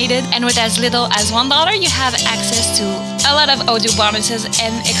patreon.com/Philorians United, and with as little as $1, you have access to a lot of audio bonuses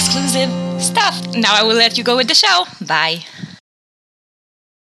and exclusive stuff. Now I will let you go with the show. Bye.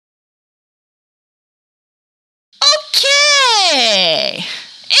 Okay,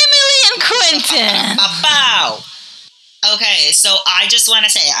 Emily and Quentin. Bow. Okay, so I just want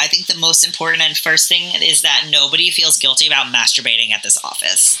to say, I think the most important and first thing is that nobody feels guilty about masturbating at this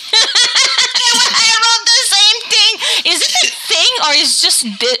office. I wrote the same thing. Is it a thing, or is just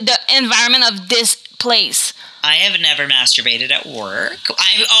the environment of this place? I have never masturbated at work.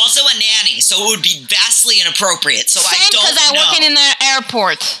 I'm also a nanny, so it would be vastly inappropriate. So Same, I don't know. because I'm working in an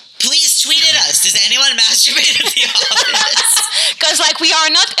airport. Please tweet at us. Does anyone masturbate at the office? Because like we are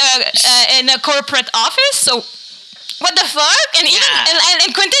not in a corporate office, so what the fuck? And even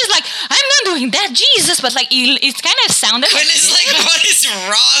and Quentin is like, I'm not doing that, Jesus. But like it kind of sounded. Quentin's like, what is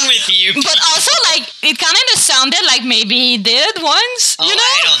wrong with you? But also like it kind of sounded like maybe he did once. Oh, you know?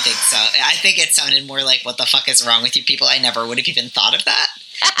 I don't think so. I think it sounded more like, what the fuck is wrong with you people? I never would have even thought of that.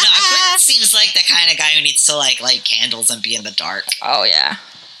 No, Quentin seems like the kind of guy who needs to like light candles and be in the dark. Oh yeah.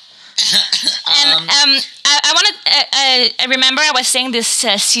 And I want to. I remember I was saying this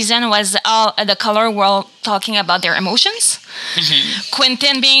season was all the color world talking about their emotions. Mm-hmm.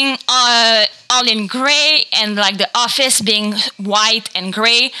 Quentin being all in gray, and like the office being white and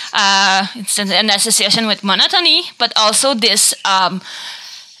gray. It's an association with monotony, but also this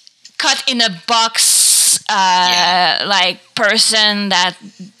cut in a box like person that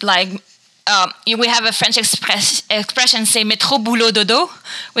like. We have a French expression, say métro, boulot, dodo,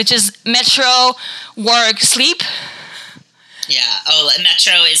 which is metro, work, sleep. Yeah. Oh,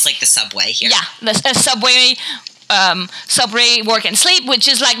 metro is like the subway here. Yeah, the subway, work and sleep, which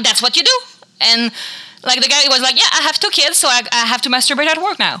is like, that's what you do. And like the guy was like, yeah, I have 2 kids, so I have to masturbate at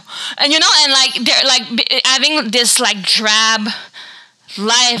work now. And and like they're like having this like drab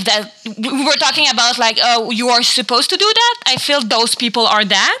life that we were talking about, like, oh, you are supposed to do that. I feel those people are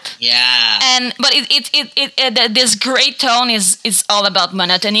that. Yeah. But this great tone is all about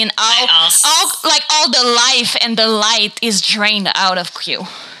monotony, and all the life and the light is drained out of Q.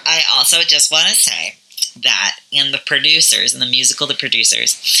 I also just want to say that in the musical The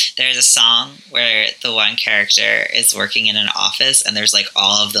Producers, there's a song where the one character is working in an office, and there's like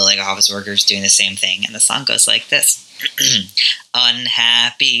all of the like office workers doing the same thing, and the song goes like this.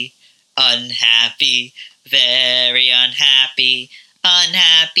 Unhappy, unhappy, very unhappy,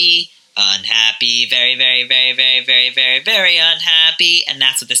 unhappy, unhappy, very, very, very, very, very, very, very unhappy. And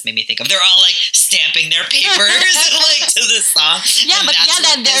that's what this made me think of. They're all like stamping their papers like to this song. Yeah, but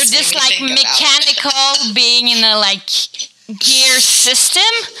that they're just like mechanical being in a like gear system.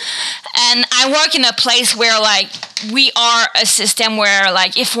 And I work in a place where like we are a system where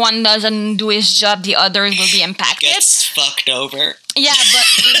like if one doesn't do his job, the other will be impacted. Gets fucked over. Yeah, but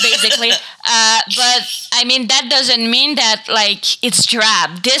basically, but I mean that doesn't mean that like it's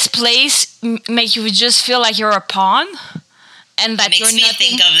drab. This place makes you just feel like you're a pawn, and that you're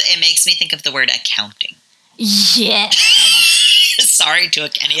nothing. It makes me think of the word accounting. Yeah. Sorry to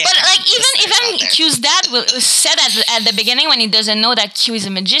any. But like even Q's dad said at the beginning when he doesn't know that Q is a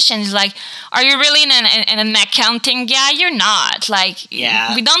magician, he's like, "Are you really an accounting guy? You're not. Like,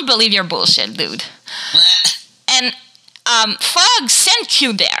 we don't believe your bullshit, dude." And Fogg sent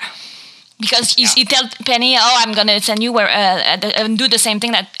Q there because he told Penny, "Oh, I'm gonna send you and do the same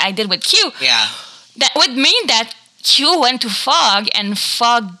thing that I did with Q." Yeah. That would mean that Q went to Fogg and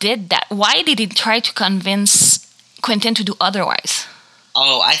Fogg did that. Why did he try to convince Quentin to do otherwise?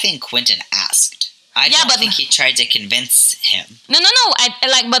 Oh, I think Quentin asked. I don't think he tried to convince him. No.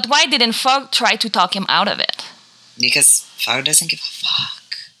 But why didn't Fogg try to talk him out of it? Because Fogg doesn't give a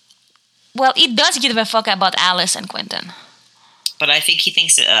fuck. Well, he does give a fuck about Alice and Quentin. But I think he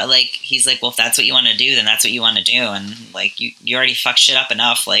thinks, he's like, well, if that's what you want to do, then that's what you want to do. And, like, you already fucked shit up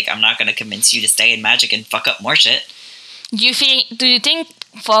enough. Like, I'm not going to convince you to stay in magic and fuck up more shit. Do you think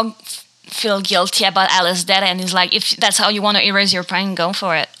Fogg feel guilty about Alice's death and he's like, if that's how you want to erase your pain, go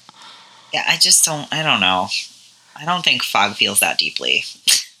for it? Yeah, I don't know. I don't think Fogg feels that deeply.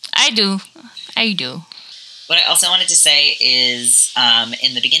 I do. What I also wanted to say is,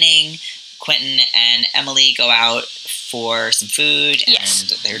 in the beginning, Quentin and Emily go out for some food,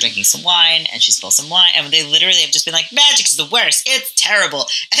 and they're drinking some wine, and she spills some wine, and they literally have just been like, magic's the worst, it's terrible,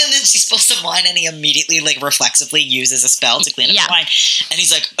 and then she spills some wine, and he immediately, like, reflexively uses a spell to clean up the wine, and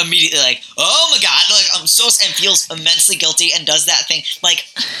he's, like, immediately like, oh my god, like, I'm so, and feels immensely guilty, and does that thing, like,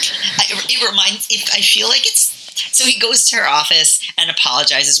 it reminds, I feel like it's, so he goes to her office, and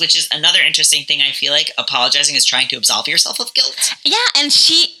apologizes, which is another interesting thing. I feel like apologizing is trying to absolve yourself of guilt. Yeah, and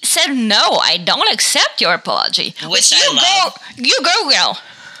she said, no, I don't accept your apology. Which I love. You go, girl.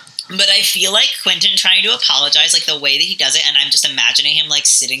 But I feel like Quentin trying to apologize, like the way that he does it, and I'm just imagining him like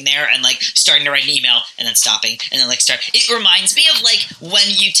sitting there and like starting to write an email and then stopping and then like start. It reminds me of like when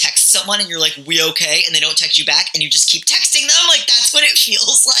you text someone and you're like, "We okay?" and they don't text you back and you just keep texting them. Like that's what it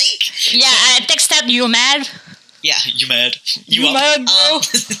feels like. Yeah, I texted you mad. Yeah, you mad? You mad, bro?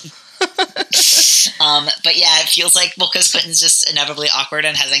 But yeah, it feels like, well, because Quentin's just inevitably awkward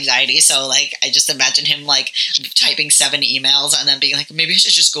and has anxiety, so like I just imagine him like typing 7 emails and then being like, maybe I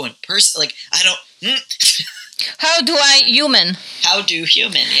should just go in person. Like I don't. How do I human? How do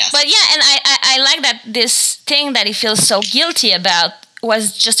human? Yes. But yeah, and I like that this thing that he feels so guilty about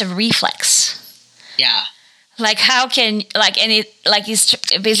was just a reflex. Yeah. Like how can he's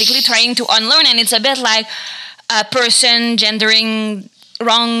basically trying to unlearn, and it's a bit like a person gendering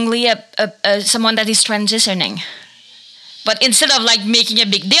wrongly someone that is transitioning, but instead of like making a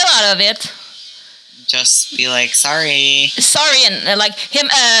big deal out of it, just be like sorry, and like him,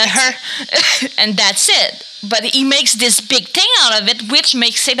 her, and that's it. But he makes this big thing out of it, which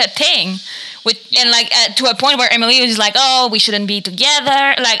makes it a thing. And like to a point where Emily is like, "Oh, we shouldn't be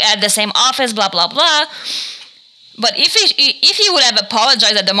together, like at the same office, blah blah blah." But if he would have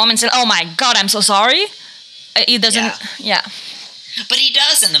apologized at the moment and said, "Oh my God, I'm so sorry," he doesn't. Yeah. But he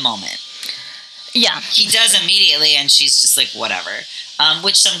does in the moment. Yeah. He does immediately, and she's just like, whatever.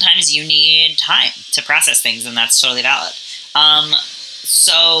 Which sometimes you need time to process things, and that's totally valid.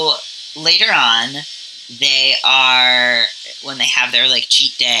 So later on, when they have their like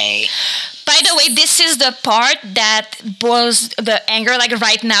cheat day. By the way, this is the part that boils the anger. Like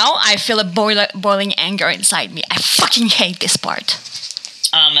right now, I feel a boiling anger inside me. I fucking hate this part.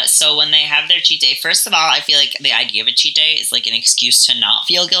 So when they have their cheat day, first of all, I feel like the idea of a cheat day is like an excuse to not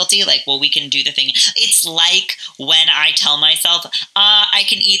feel guilty. Like, well, we can do the thing. It's like when I tell myself, I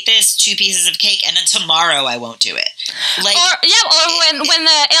can eat this 2 pieces of cake and then tomorrow I won't do it. Like, or when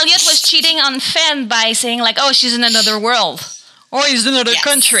Elliot was cheating on Fenn by saying like, oh, she's in another world or he's in another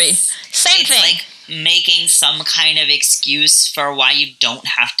country. Same thing. Like making some kind of excuse for why you don't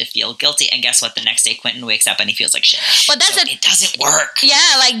have to feel guilty. And guess what? The next day, Quentin wakes up and he feels like shit. But it doesn't work.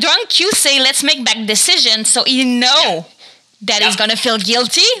 Yeah, like drunk you say, let's make back decisions, so you know that he's gonna feel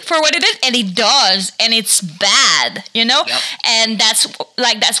guilty for what it is, and he does, and it's bad, you know. Yep. And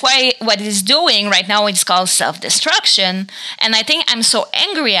that's why what he's doing right now is called self-destruction. And I think I'm so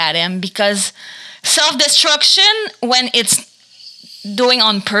angry at him because self-destruction, when it's doing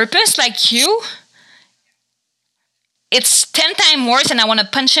on purpose, like you. It's 10 times worse, and I want to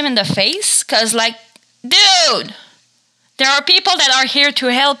punch him in the face because, like, dude, there are people that are here to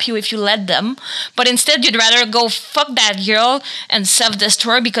help you if you let them, but instead you'd rather go fuck that girl and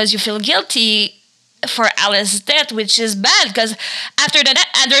self-destroy because you feel guilty for Alice's death, which is bad because after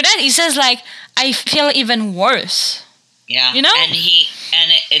that he says, like, I feel even worse. Yeah. You know? And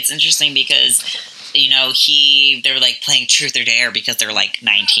it's interesting because, you know, they're like playing truth or dare because they're like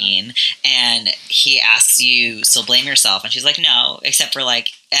 19, and he asks you, so blame yourself, and she's like, no, except for like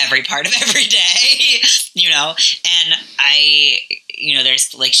every part of every day, you know. And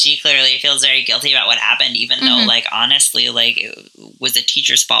there's like, she clearly feels very guilty about what happened, even though like honestly, like it was a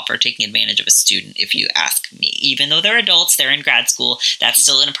teacher's fault for taking advantage of a student, if you ask me. Even though they're adults, they're in grad school, that's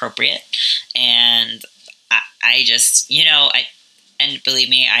still inappropriate. And I just, and believe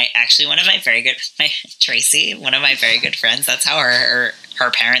me, Tracy, one of my very good friends, that's how her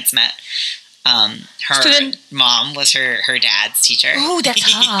parents met. Her Student. Mom was her dad's teacher. Oh, that's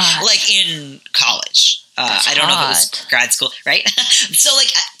hot. Like in college. I don't know if it was grad school, right? So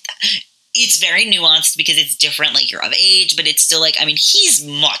like, it's very nuanced because it's different. Like you're of age, but it's still like, I mean, he's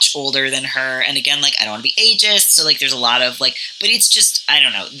much older than her. And again, like, I don't want to be ageist. So like, there's a lot of like, but it's just, I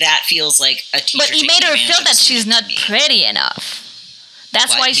don't know. That feels like a teacher. But he made her feel that she's not pretty enough.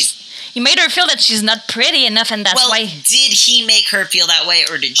 That's why he made her feel that she's not pretty enough, and that's why. Did he make her feel that way,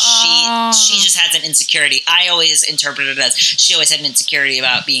 or did she? She just has an insecurity. I always interpreted it as she always had an insecurity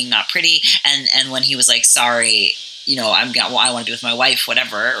about being not pretty, and when he was like, "Sorry, I want to be with my wife,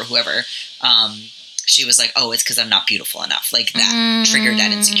 whatever, or whoever," she was like, "Oh, it's because I'm not beautiful enough." Like that triggered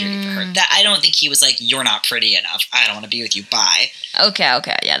that insecurity for her. That I don't think he was like, "You're not pretty enough. I don't want to be with you. Bye." Okay,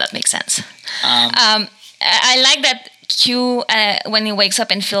 yeah, that makes sense. I like that. Q when he wakes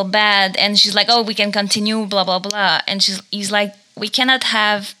up and feel bad, and she's like, "Oh, we can continue, blah blah blah," and he's like, "We cannot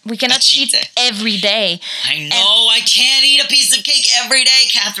cheat every day." I know, I can't eat a piece of cake every day,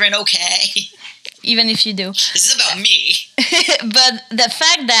 Catherine. Okay, even if you do, this is about me. but the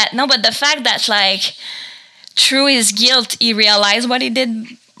fact that like through his guilt, he realized what he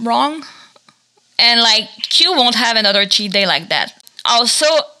did wrong. And like Q won't have another cheat day like that. Also,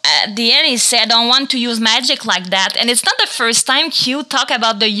 at the end, he said, I don't want to use magic like that. And it's not the first time Q talk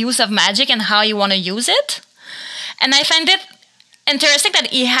about the use of magic and how you want to use it. And I find it interesting that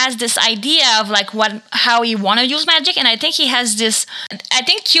he has this idea of like how he want to use magic. And I think Q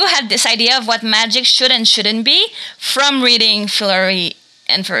had this idea of what magic should and shouldn't be from reading Fillory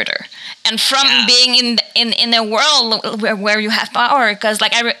and further, and from being in a world where you have power. Because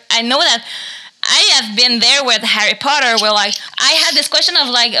like I know that I have been there with Harry Potter, where like I had this question of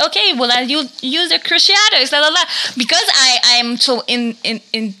like, okay, will I use the Cruciatus, blah, blah, blah, because I'm so in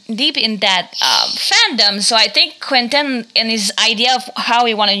deep in that fandom. So I think Quentin and his idea of how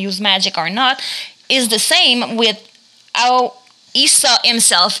he want to use magic or not is the same with how he saw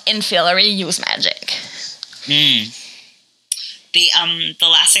himself in Fillory use magic. The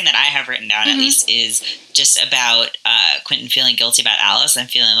last thing that I have written down, at least, is just about Quentin feeling guilty about Alice and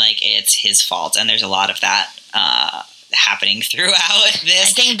feeling like it's his fault, and there's a lot of that happening throughout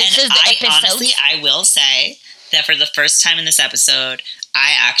this. I think this is the episode. Honestly, I will say that for the first time in this episode,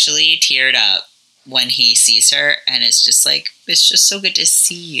 I actually teared up when he sees her, and it's just like, it's just so good to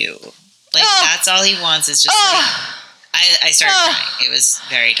see you. Like, that's all he wants is just like... I started crying. It was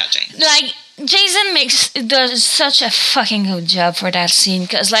very touching. Like, Jason does such a fucking good job for that scene,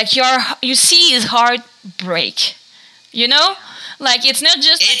 because like you see his heart break, you know, like it's not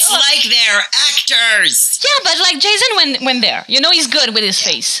just like they're actors. Yeah, but like Jason when there, you know, he's good with his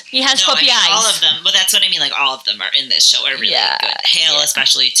face. He has puppy eyes. All of them, but that's what I mean. Like all of them are in this show are really good. Hale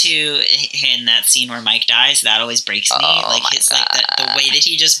especially too, in that scene where Mike dies, that always breaks me. Like his God. Like the way that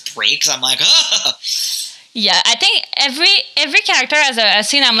he just breaks, I'm like, oh. Yeah, I think every character has a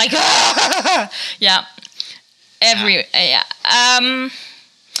scene I'm like, yeah. Do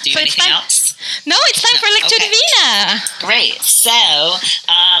you have anything else? No, it's time for Lectio Divina. Great. So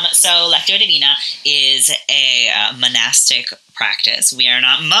Lectio Divina is a monastic practice. We are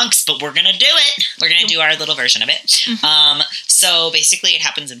not monks, but we're going to do it. We're going to do our little version of it. Mm-hmm. So basically it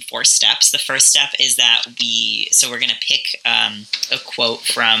happens in 4 steps. The first step is that we're going to pick a quote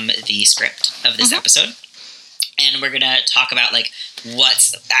from the script of this episode. And we're going to talk about like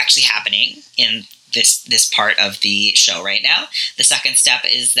what's actually happening in this part of the show right now. The second step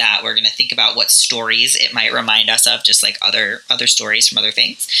is that we're going to think about what stories it might remind us of, just like other stories from other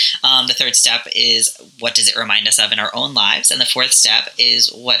things. The third step is what does it remind us of in our own lives? And the fourth step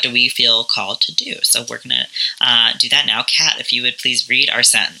is what do we feel called to do? So we're going to do that now. Kat, if you would please read our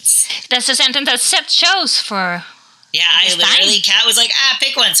sentence. That's the sentence that Seth chose for... Yeah, Kat was like,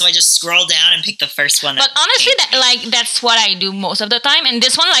 pick one. So I just scrolled down and picked the first one. But honestly, that's what I do most of the time. And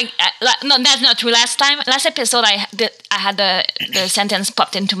this one, no, that's not true. Last episode, I had the sentence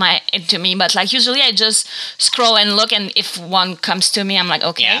popped into me. But like usually, I just scroll and look, and if one comes to me, I'm like,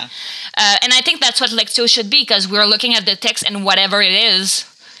 okay. Yeah. And I think that's what Lectio should be, because we're looking at the text, and whatever it is,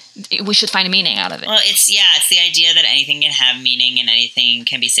 we should find a meaning out of it. Well, it's the idea that anything can have meaning and anything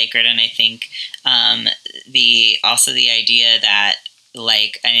can be sacred, and I think the idea that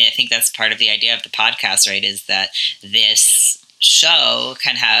I think that's part of the idea of the podcast, right? Is that this show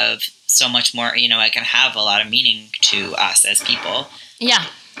can have so much more. You know, it can have a lot of meaning to us as people. Yeah.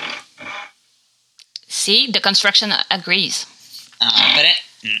 See, the construction agrees.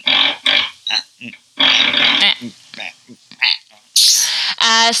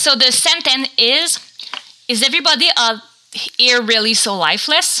 So the sentence is everybody here really so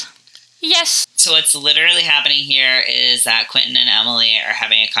lifeless? Yes. So what's literally happening here is that Quentin and Emily are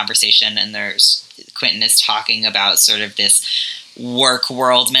having a conversation, and Quentin is talking about sort of this work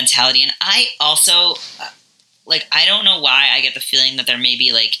world mentality. And I also, I don't know why I get the feeling that they're maybe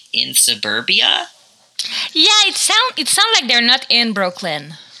in suburbia. Yeah, it sound like they're not in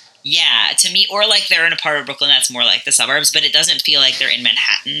Brooklyn. Yeah, to me, or they're in a part of Brooklyn that's more like the suburbs, but it doesn't feel like they're in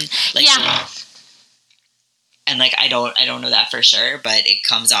Manhattan. Yeah. And I don't know that for sure, but it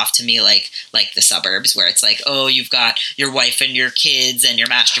comes off to me like the suburbs, where it's oh, you've got your wife and your kids and you're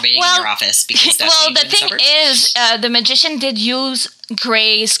masturbating in your office because that's well, the thing is, the magician did use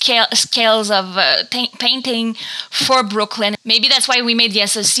gray scales of painting for Brooklyn. Maybe that's why we made the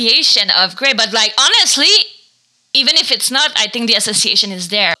association of gray. But honestly, even if it's not, I think the association is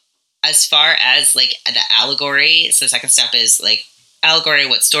there. As far as the allegory, so the second step is allegory.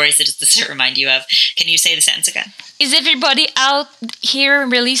 What stories does it remind you of? Can you say the sentence again? Is everybody out here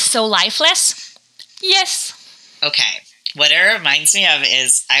really so lifeless? Yes. Okay. What it reminds me of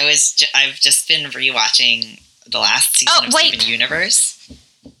is I've just been rewatching the last season of Steven Universe.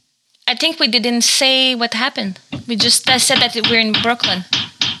 I think we didn't say what happened. We just said that we're in Brooklyn.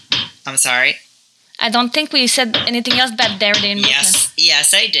 I'm sorry. I don't think we said anything else about There Day in Brooklyn.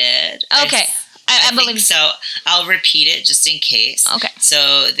 Yes, I did. Okay. I believe think so. I'll repeat it just in case. Okay. So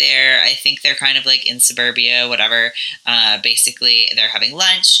I think they're kind of like in suburbia, whatever. Basically, they're having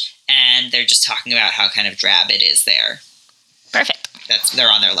lunch and they're just talking about how kind of drab it is there. Perfect.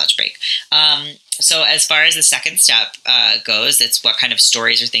 They're on their lunch break. So as far as the second step goes, it's what kind of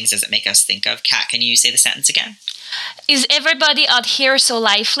stories or things does it make us think of? Kat, can you say the sentence again? Is everybody out here so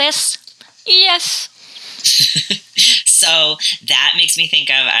lifeless? Yes. So that makes me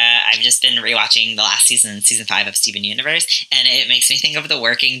think of, I've just been rewatching the last season 5 of Steven Universe, and it makes me think of The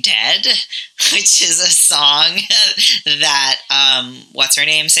Working Dead, which is a song that, what's her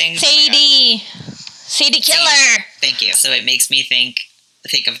name sings? Sadie. Sadie Killer. Sadie. Thank you. So it makes me think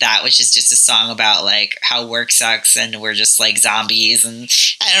of that, which is just a song about like how work sucks and we're just like zombies, and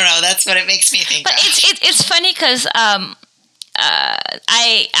I don't know, that's what it makes me think but of. It's funny because I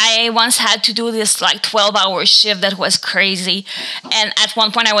once had to do this like 12-hour shift that was crazy, and at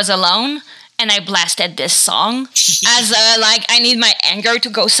one point I was alone and I blasted this song as like I need my anger to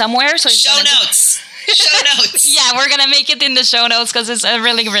go somewhere. So show notes. Show notes. Yeah, we're gonna make it in the show notes because it's a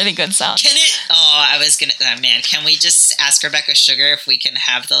really, really good song. Can it? Oh, I was gonna. Man, can we just ask Rebecca Sugar if we can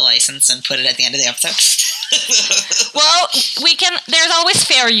have the license and put it at the end of the episode? Well, we can. There's always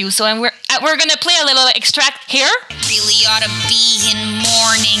fair use, so we're gonna play a little extract here. Really ought to be in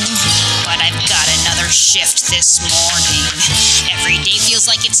mourning, but I've got another shift this morning. Every day feels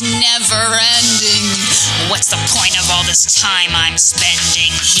like it's never ending. What's the point of all this time I'm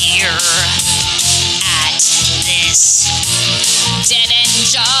spending here at this dead-end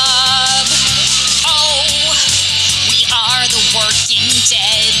job? Oh, we are the working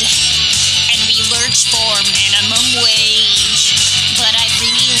dead, and we lurch for minimum wage, but I'd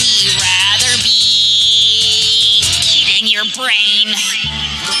really rather be eating your brain.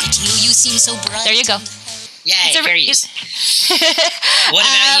 Look at you, you seem so bright. There you go. Yay, fair use. What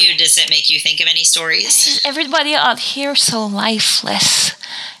about you? Does it make you think of any stories? Everybody out here so lifeless.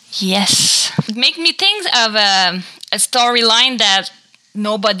 Yes. It makes me think of a storyline that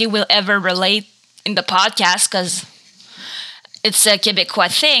nobody will ever relate in the podcast because it's a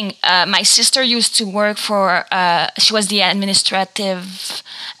Quebecois thing. My sister used to work for, she was the administrative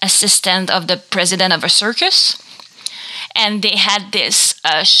assistant of the president of a circus. And they had this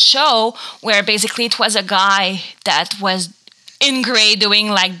show where basically it was a guy that was in gray doing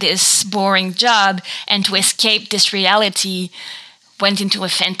like this boring job, and to escape this reality went into a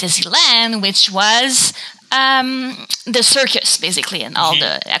fantasy land, which was the circus, basically, and all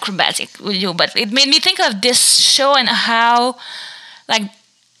the acrobatic we do. But it made me think of this show and how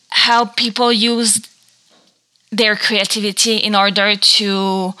people use their creativity in order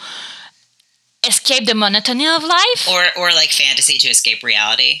to escape the monotony of life. Or like fantasy to escape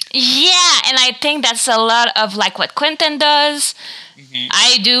reality. Yeah, and I think that's a lot of like what Quentin does,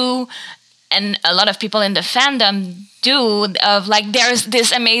 I do, and a lot of people in the fandom do, of like there's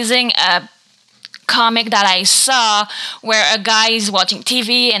this amazing comic that I saw where a guy is watching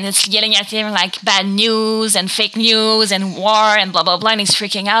TV and it's yelling at him like bad news and fake news and war and blah blah blah, and he's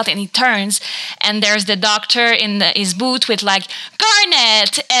freaking out, and he turns and there's the doctor in his booth with like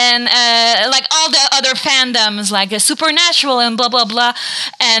Garnet and like all the other fandoms like Supernatural and blah blah blah,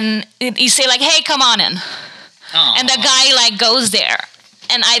 and he say like, hey, come on in. Aww. And the guy like goes there,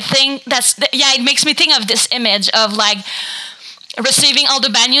 and I think it makes me think of this image of like receiving all the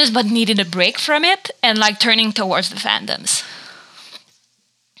bad news but needing a break from it and like turning towards the fandoms.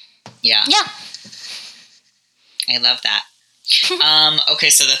 Yeah. I love that. Okay,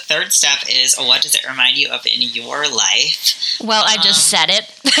 so the third step is, what does it remind you of in your life? Well, I just said it.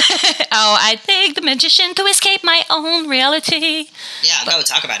 I take the magician to escape my own reality. Yeah, go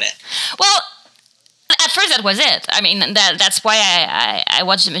talk about it. Well, at first that was it. I mean, that's why I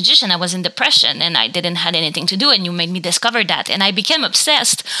watched The Magician. I was in depression and I didn't have anything to do, and you made me discover that, and I became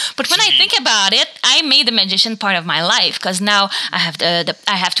obsessed. But when I think about it, I made The Magician part of my life because now I have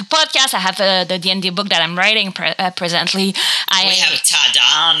I have 2 podcasts. I have the D&D book that I'm writing presently. We have Tada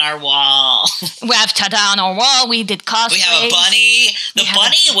on our wall. We have Tada on our wall. We did cosplay. We have a bunny. The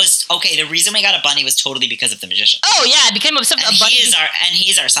bunny was okay. The reason we got a bunny was totally because of The Magician. Oh yeah, I became obsessed with a bunny.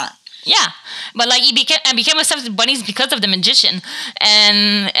 He's our son. Yeah, but like I became obsessed with bunnies because of The Magician,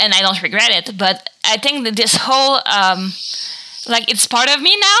 and I don't regret it. But I think that this whole like it's part of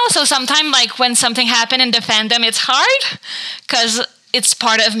me now. So sometimes like when something happened in the fandom, it's hard because it's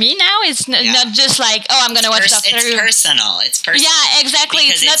part of me now. It's not just like, oh, I'm gonna watch Doctor Who. It's personal. It's personal. Yeah, exactly.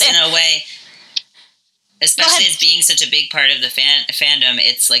 Because it's in a way. Especially as being such a big part of the fandom,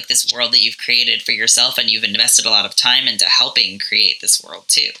 it's like this world that you've created for yourself, and you've invested a lot of time into helping create this world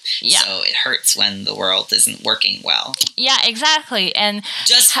too. Yeah. So it hurts when the world isn't working well. Yeah, exactly. And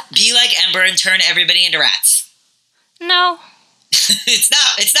just be like Ember and turn everybody into rats. No. It's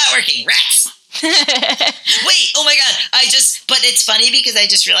not working. Rats. Wait, oh my god. But it's funny because I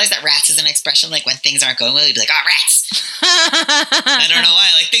just realized that rats is an expression like when things aren't going well, you'd be like, oh, rats. I don't know why.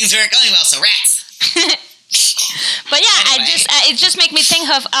 Like things weren't going well, so rats. But yeah, Anyway. it just made me think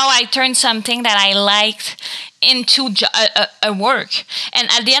of how I turned something that I liked into a work. And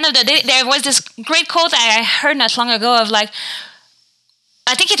at the end of the day, there was this great quote I heard not long ago of like,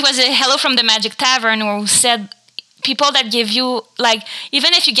 I think it was a Hello from the Magic Tavern, who said, people that give you, like,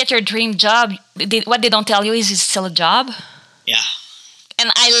 even if you get your dream job, what they don't tell you is it's still a job. Yeah. And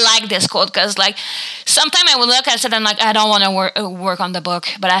I like this quote because, like, sometimes I would look at it and, like, I don't want to work on the book,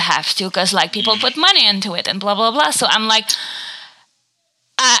 but I have to because, like, people put money into it and blah, blah, blah. So I'm like,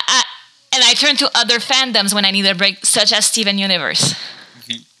 and I turn to other fandoms when I need a break, such as Steven Universe,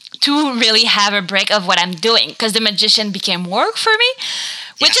 to really have a break of what I'm doing because The Magician became work for me,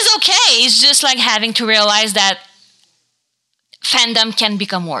 which is okay. It's just, like, having to realize that fandom can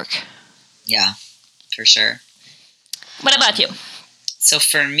become work. Yeah, for sure. What about you? So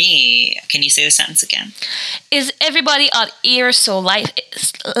for me, can you say the sentence again? Is everybody out here so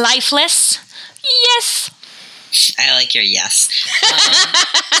lifeless? Yes. I like your yes.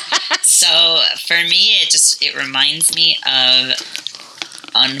 So for me, it reminds me of,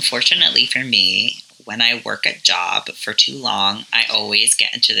 unfortunately for me, when I work a job for too long, I always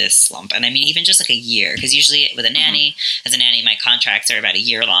get into this slump. And I mean, even just like a year, because usually with a nanny, as a nanny, my contracts are about a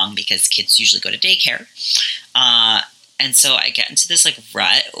year long because kids usually go to daycare. And so I get into this like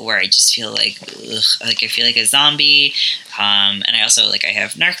rut where I just feel like I feel like a zombie. And I also I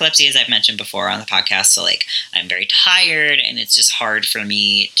have narcolepsy, as I've mentioned before on the podcast. So like I'm very tired, and it's just hard for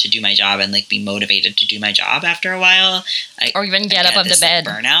me to do my job and like be motivated to do my job after a while. Or even get up of the bed.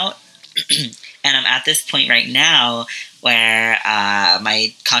 Burnout. And I'm at this point right now where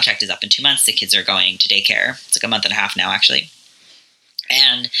my contract is up in 2 months. The kids are going to daycare. It's like a month and a half now, actually.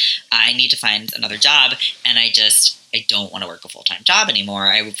 And I need to find another job, and I don't want to work a full-time job anymore.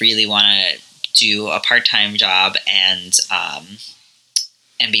 I really want to do a part-time job and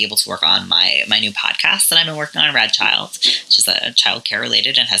be able to work on my new podcast that I've been working on, Rad Child, which is childcare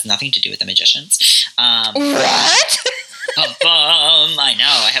related and has nothing to do with The Magicians. What? I know,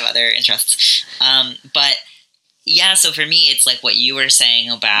 I have other interests. But yeah, so for me, it's like what you were saying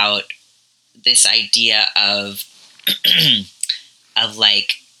about this idea of of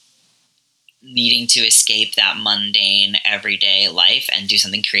like needing to escape that mundane everyday life and do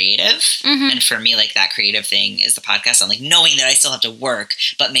something creative. And for me, like that creative thing is the podcast. I'm like knowing that I still have to work,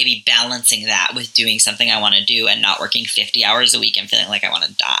 but maybe balancing that with doing something I want to do and not working 50 hours a week and feeling like I want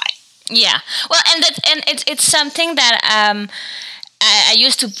to die. Yeah. Well, and it's something that I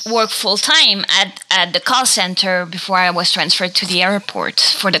used to work full time at the call center before I was transferred to the airport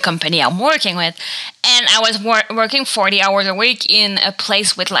for the company I'm working with, and I was working 40 hours a week in a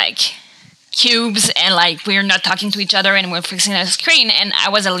place with like cubes, and like we're not talking to each other and we're fixing a screen, and I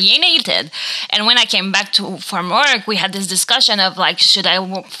was alienated. And when I came back from work, we had this discussion of like, should I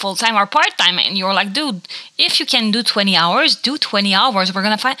work full-time or part-time? And you were like, dude, if you can do 20 hours, do 20 hours. We're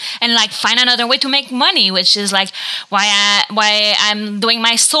gonna find another way to make money, which is like why I'm doing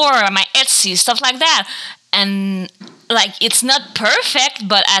my store or my Etsy, stuff like that. And like it's not perfect,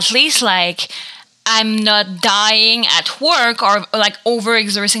 but at least like I'm not dying at work or like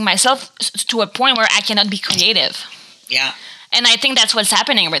overexerting myself to a point where I cannot be creative. Yeah. And I think that's what's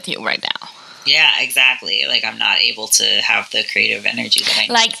happening with you right now. Yeah, exactly. Like I'm not able to have the creative energy that I need.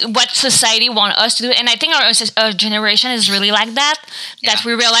 Like what society wants us to do. And I think our generation is really like that. That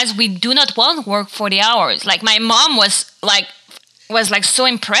we realize we do not want to work 40 hours. Like my mom was so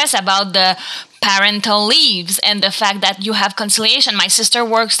impressed about the parental leaves and the fact that you have conciliation. My sister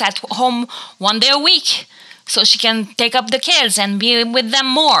works at home 1 day a week so she can take up the kids and be with them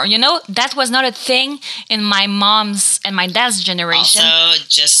more. You know, that was not a thing in my mom's and my dad's generation. Also,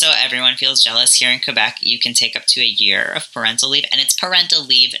 just so everyone feels jealous, here in Quebec, you can take up to a year of parental leave, and it's parental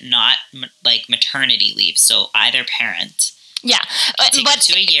leave, not like maternity leave. So either parent. Yeah, take up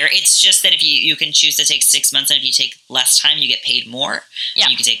to a year. It's just that if you can choose to take 6 months, and if you take less time, you get paid more. Yeah,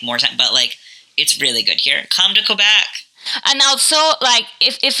 and you can take more time, but like it's really good here. Come to Quebec. And also, like,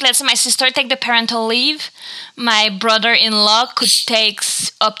 if let's say my sister take the parental leave, my brother-in-law could take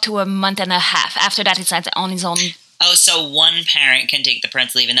up to a month and a half. After that, it's like on his own. Oh, so one parent can take the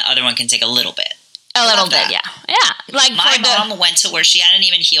parental leave, and the other one can take a little bit. A little bit, yeah. Like my mom went to where she hadn't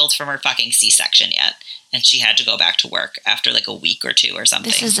even healed from her fucking C-section yet. and she had to go back to work after like a week or two or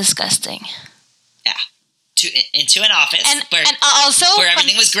something. This is disgusting. Yeah. Into an office And also where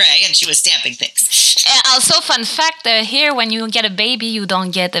everything was gray and she was stamping things. And also, fun fact, here, when you get a baby, you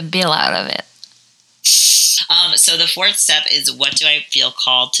don't get a bill out of it. So the fourth step is, what do I feel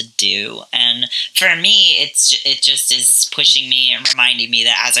called to do? And for me, it just is pushing me and reminding me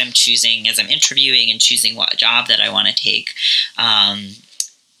that as I'm interviewing and choosing what job that I want to take,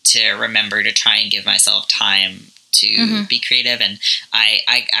 to remember to try and give myself time to be creative. And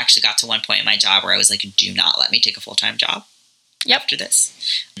I actually got to one point in my job where I was like, do not let me take a full-time job after this.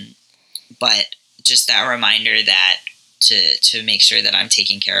 But just that reminder that to make sure that I'm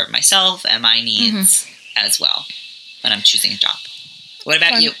taking care of myself and my needs as well when I'm choosing a job. What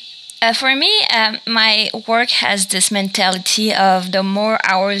about you? For me, my work has this mentality of the more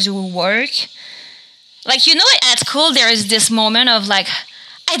hours you work, like, at school there is this moment of like,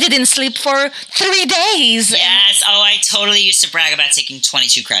 I didn't sleep for 3 days. Yes. I totally used to brag about taking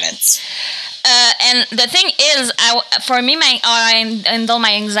 22 credits. And the thing is, for me, I handle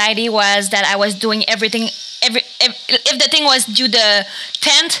my anxiety was that I was doing everything. If the thing was due the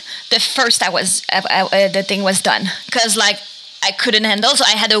 10th, the first the thing was done, because like I couldn't handle. So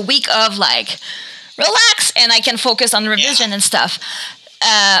I had a week of like relax, and I can focus on revision and stuff.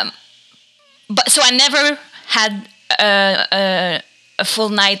 But so I never had a full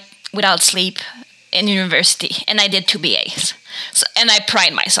night without sleep in university, and I did 2 BAs. So, and I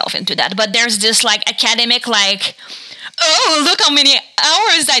pride myself into that. But there's this like academic like, oh, look how many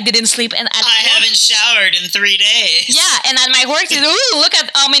hours I didn't sleep. And I haven't showered in 3 days. Yeah, and at my work, look at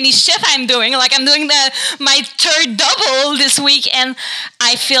how many shifts I'm doing. Like I'm doing my third double this week, and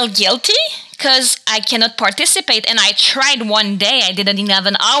I feel guilty because I cannot participate. And I tried one day, I didn't even have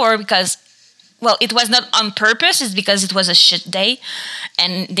an hour because, well, it was not on purpose. It's because it was a shit day,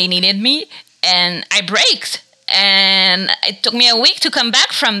 and they needed me, and I braked. And it took me a week to come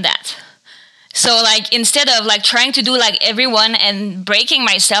back from that. So, like, instead of, like, trying to do, like, everyone and breaking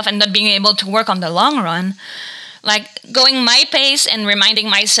myself and not being able to work on the long run, like, going my pace and reminding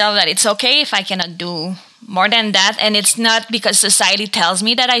myself that it's okay if I cannot do more than that. And it's not because society tells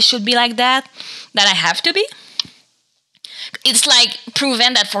me that I should be like that I have to be. It's, like,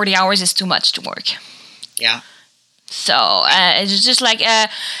 proven that 40 hours is too much to work. Yeah. So it's just like that.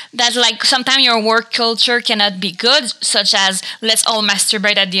 Like sometimes your work culture cannot be good, such as let's all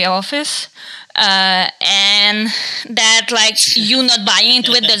masturbate at the office, and that like you not buying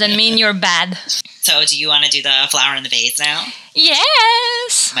into it doesn't mean you're bad. So do you want to do the flower in the vase now?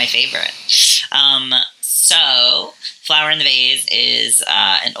 Yes, my favorite. So flower in the vase is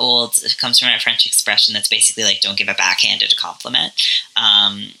it comes from a French expression that's basically like don't give a backhanded compliment,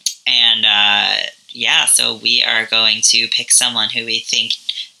 Yeah, so we are going to pick someone who we think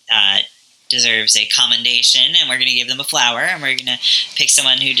deserves a commendation, and we're going to give them a flower, and we're going to pick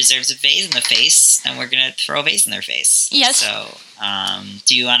someone who deserves a vase in the face, and we're going to throw a vase in their face. Yes. So,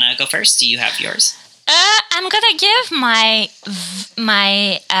 do you want to go first? Do you have yours? I'm going to give my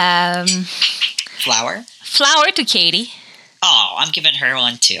flower to Katie. Oh, I'm giving her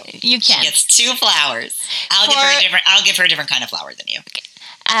one too. You can. She gets 2 flowers. I'll give her a different kind of flower than you. Okay.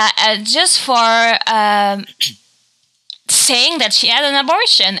 Just for saying that she had an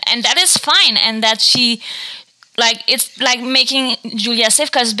abortion, and that is fine, and that she, like, it's like making Julia safe,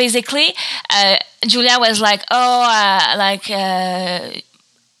 because basically Julia was like, I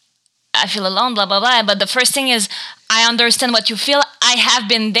feel alone, blah, blah, blah, but the first thing is, I understand what you feel, I have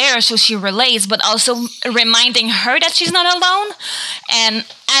been there, so she relates, but also reminding her that she's not alone, and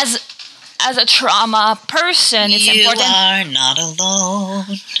as a trauma person, it's important. You are not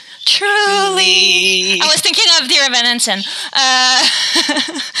alone. Truly. I was thinking of Dear Evan Hansen.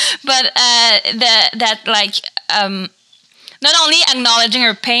 But not only acknowledging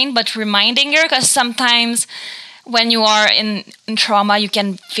her pain, but reminding her, because sometimes when you are in trauma, you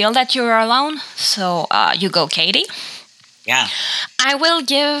can feel that you're alone. So you go, Katie. Yeah. I will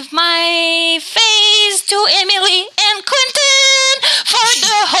give my face to Emily and Quentin for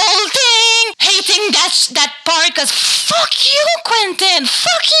the whole thing. Hating that part, because fuck you, Quentin.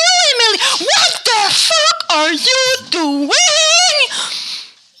 Fuck you, Emily. What the fuck are you doing?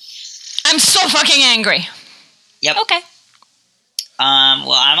 I'm so fucking angry. Yep. Okay.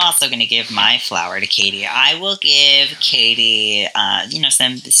 Well, I'm also going to give my flower to Katie. I will give Katie,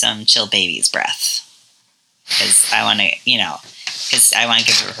 some chill baby's breath. Because I want to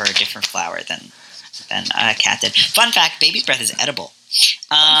give her a different flower than Kat did. Fun fact, baby's breath is edible.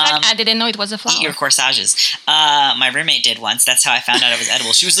 In fact, I didn't know it was a flower. Eat your corsages. My roommate did once. That's how I found out it was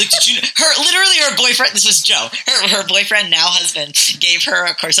edible. She was like, "Did you?" Her boyfriend. This was Joe. Her boyfriend, now husband, gave her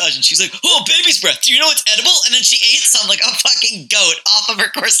a corsage, and she's like, "Oh, baby's breath. Do you know it's edible?" And then she ate some like a fucking goat off of her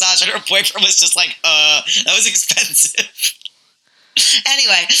corsage, and her boyfriend was just like, that was expensive."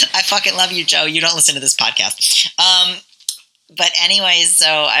 Anyway, I fucking love you, Joe. You don't listen to this podcast. But anyways, so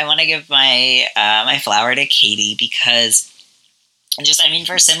I want to give my my flower to Katie because.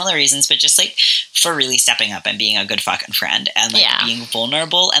 For similar reasons, but just, like, for really stepping up and being a good fucking friend and, like, being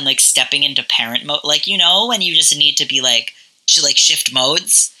vulnerable and, like, stepping into parent mode. Like, you know, when you just need to be, like, shift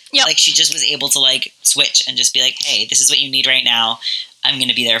modes? Yep. Like, she just was able to, like, switch and just be like, hey, this is what you need right now. I'm going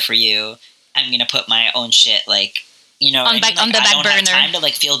to be there for you. I'm going to put my own shit, like, you know, on the back burner. I don't have time to,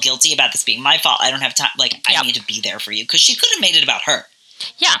 like, feel guilty about this being my fault. I don't have time. Like, I need to be there for you. Because she could have made it about her.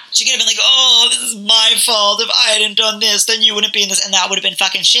 Yeah. She could have been like, oh, this is my fault. If I hadn't done this, then you wouldn't be in this. And that would have been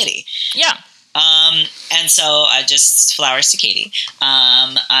fucking shitty. Yeah. And so I just, flowers to Katie.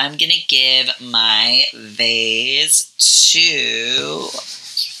 I'm going to give my vase to...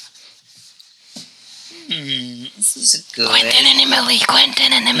 this is good. Quentin and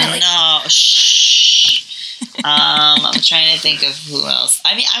Emily. No, shh. I'm trying to think of who else.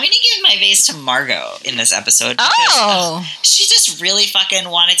 I mean, I'm going to give my vase to Margot in this episode. Because, she just really fucking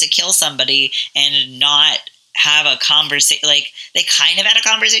wanted to kill somebody and not have a conversation. Like, they kind of had a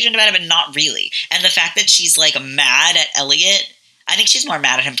conversation about it, but not really. And the fact that she's, like, mad at Elliot, I think she's more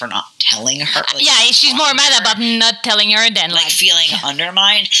mad at him for not telling her. Like, she's more mad about not telling her than, like feeling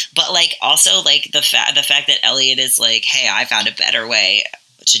undermined. But, like, also, like, the fact that Elliot is like, hey, I found a better way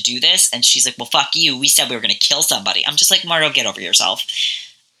to do this, and she's like, well, fuck you, we said we were going to kill somebody. I'm just like, Margot, get over yourself.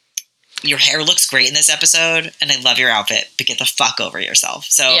 Your hair looks great in this episode, and I love your outfit, but get the fuck over yourself.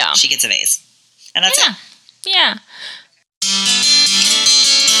 So she gets a vase. And that's it. Yeah.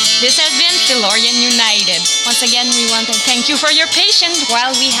 This has been Philorian United. Once again, we want to thank you for your patience while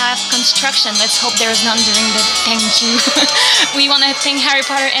we have construction. Let's hope there's none during the thank you. We want to thank Harry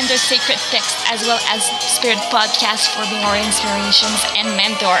Potter and their sacred text, as well as Spirit Podcast for being our inspirations and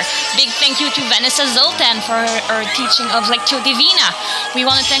mentor. Big thank you to Vanessa Zoltan for her teaching of Lectio Divina. We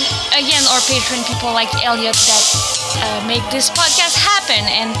want to thank, again, our patron people like Elliot that make this podcast happen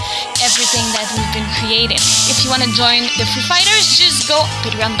and everything that we've been creating. If you want to join the Foo Fighters, just go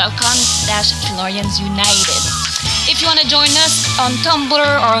patreon.com/Philorians United. If you want to join us on Tumblr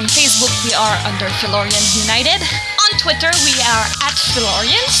or on Facebook, we are under Philorians United. On Twitter, we are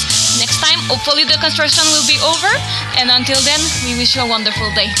 @Philorians. Next time, hopefully the construction will be over. And until then, we wish you a wonderful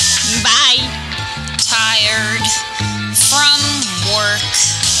day. Bye! Tired from work.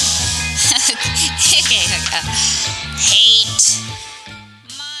 Hate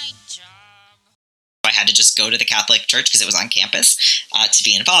my job. I had to just go to the Catholic church because it was on campus to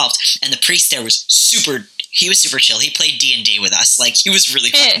be involved, and the priest there was super chill. He played D&D with us. Like, he was really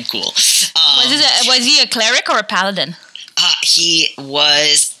fucking cool. Was he a cleric or a paladin? He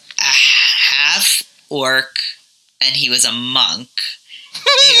was a half orc, and he was a monk.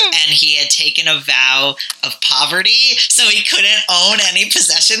 And he had taken a vow of poverty, so he couldn't own any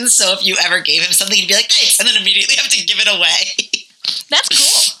possessions. So if you ever gave him something, he'd be like, thanks, and then immediately have to give it away. That's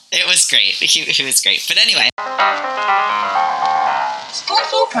cool. It was great. He was great. But anyway.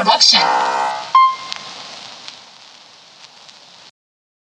 Spoonful Production.